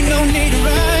there ain't no need to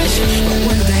rush. But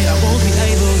one day I won't be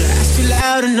able to ask you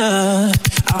loud enough.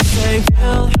 I'll say,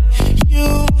 well,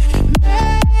 you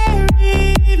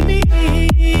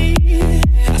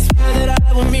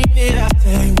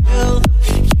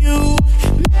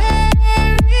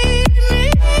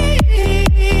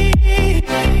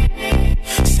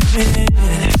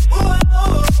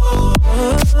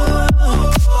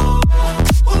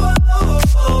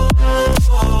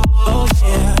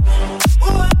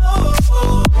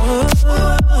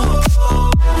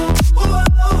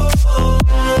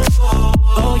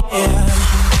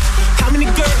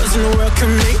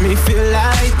can make me feel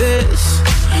like this.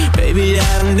 Baby,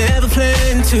 I've never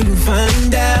planned to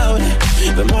find out.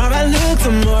 The more I look,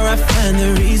 the more I find the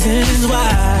reasons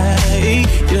why.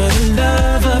 You're the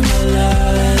love of my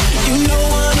life. You know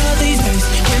one of these days,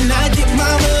 when I get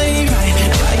my money right,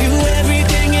 buy you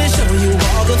everything and show you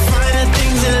all the finer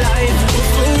things in life. We'll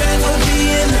forever be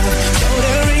in love, so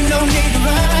there ain't no need to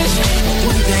rush.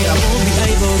 One day I won't be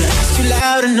able to ask you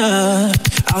loud enough.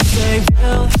 I'll say,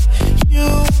 will you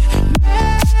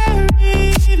marry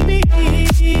me?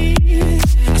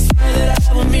 I swear that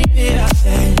I will mean it. I'll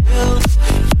say, will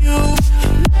you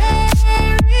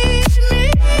marry me?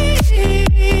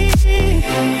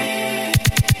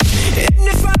 And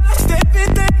if I lost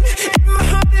everything, in my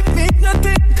heart it means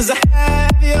nothing. 'Cause I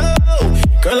have you,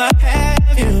 girl, I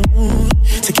have you.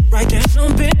 To keep right down on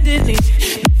bending knee,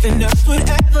 nothing else would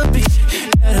ever be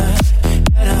better,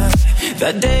 better.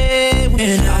 That day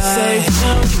when I say,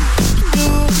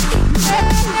 will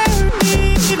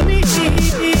you marry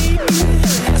me?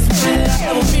 I swear that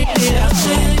I will mean it. I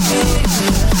say, will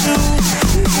you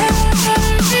marry me?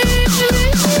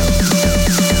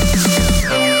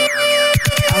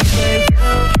 I say,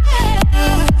 will you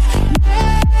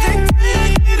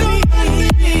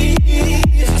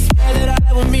I swear that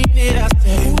I will mean it. I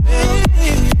say, will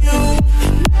you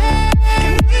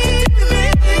marry me?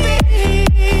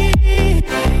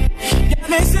 Yeah,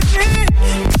 makes it feel.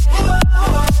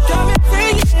 Got me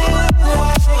free.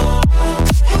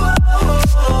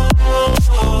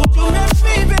 Would you marry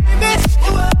me, baby?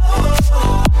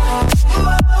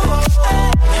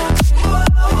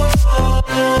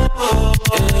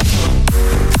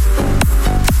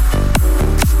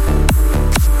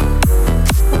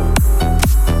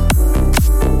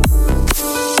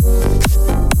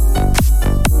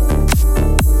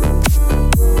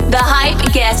 The Hype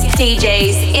guest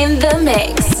DJs in the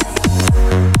mix.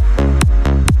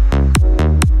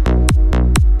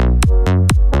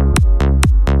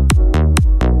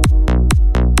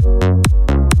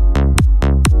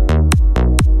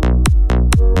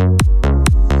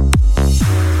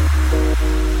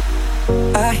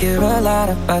 I hear a lot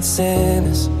about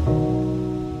sinners.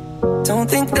 Don't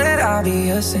think that I'll be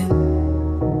a saint,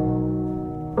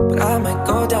 but I might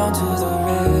go down to the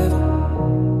river.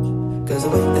 'Cause the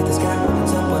way that the sky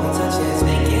opens up when it touches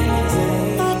making me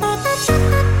sing.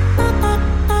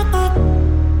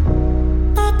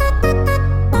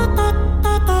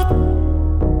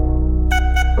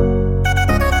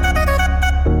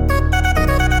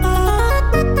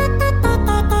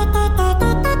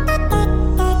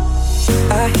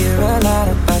 I hear a lot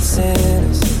about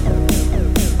sinners.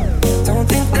 Don't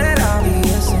think that I'll be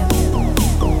a saint.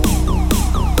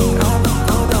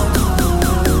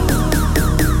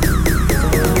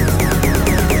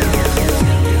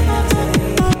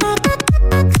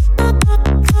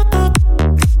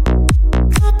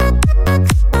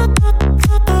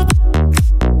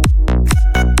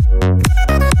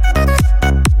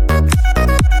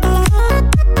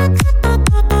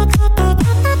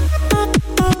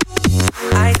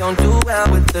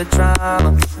 The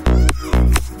drama,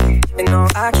 and no,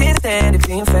 I can't stand it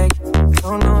being fake.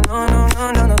 No, no, no, no,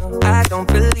 no, no, no, no. I don't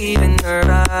believe in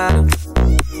Nirvana,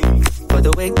 but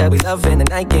the way that we love in the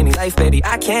night gave me life, baby.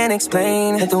 I can't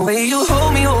explain it. The way you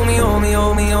hold me, hold me, hold me,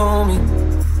 hold me, hold me.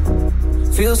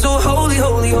 Feel so holy,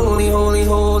 holy, holy, holy,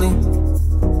 holy.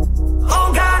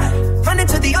 Oh God, running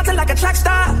to the altar like a track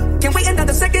star. Can't wait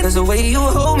another second. 'Cause the way you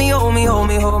hold me, hold me, hold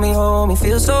me, hold me, hold me.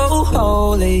 Feel so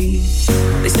holy.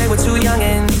 They say we're too young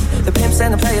and the pimps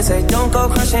and the players say don't go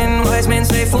crushing. Wise men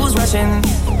say fools rushing,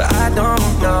 but I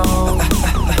don't know.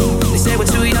 They say we're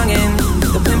too young and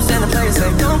the pimps and the players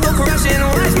say don't go crushing.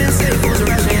 Wise men say fools are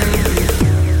rushing.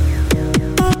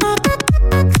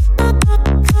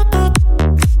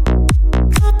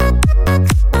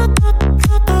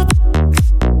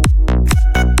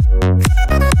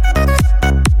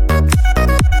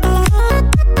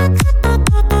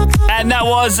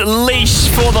 Was LEASH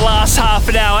for the last half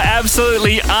an hour.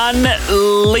 Absolutely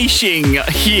unleashing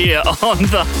here on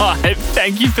The Hype.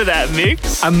 Thank you for that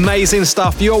mix. Amazing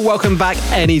stuff. You're welcome back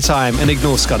anytime, and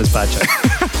ignore Scottish Badger.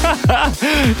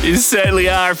 You certainly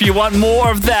are. If you want more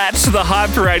of that,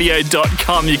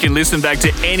 thehyperadio.com. You can listen back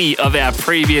to any of our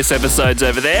previous episodes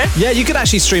over there. Yeah, you could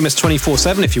actually stream us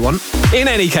 24/7 if you want. In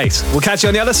any case, we'll catch you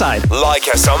on the other side. Like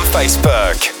us on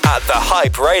Facebook at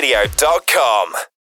thehyperadio.com.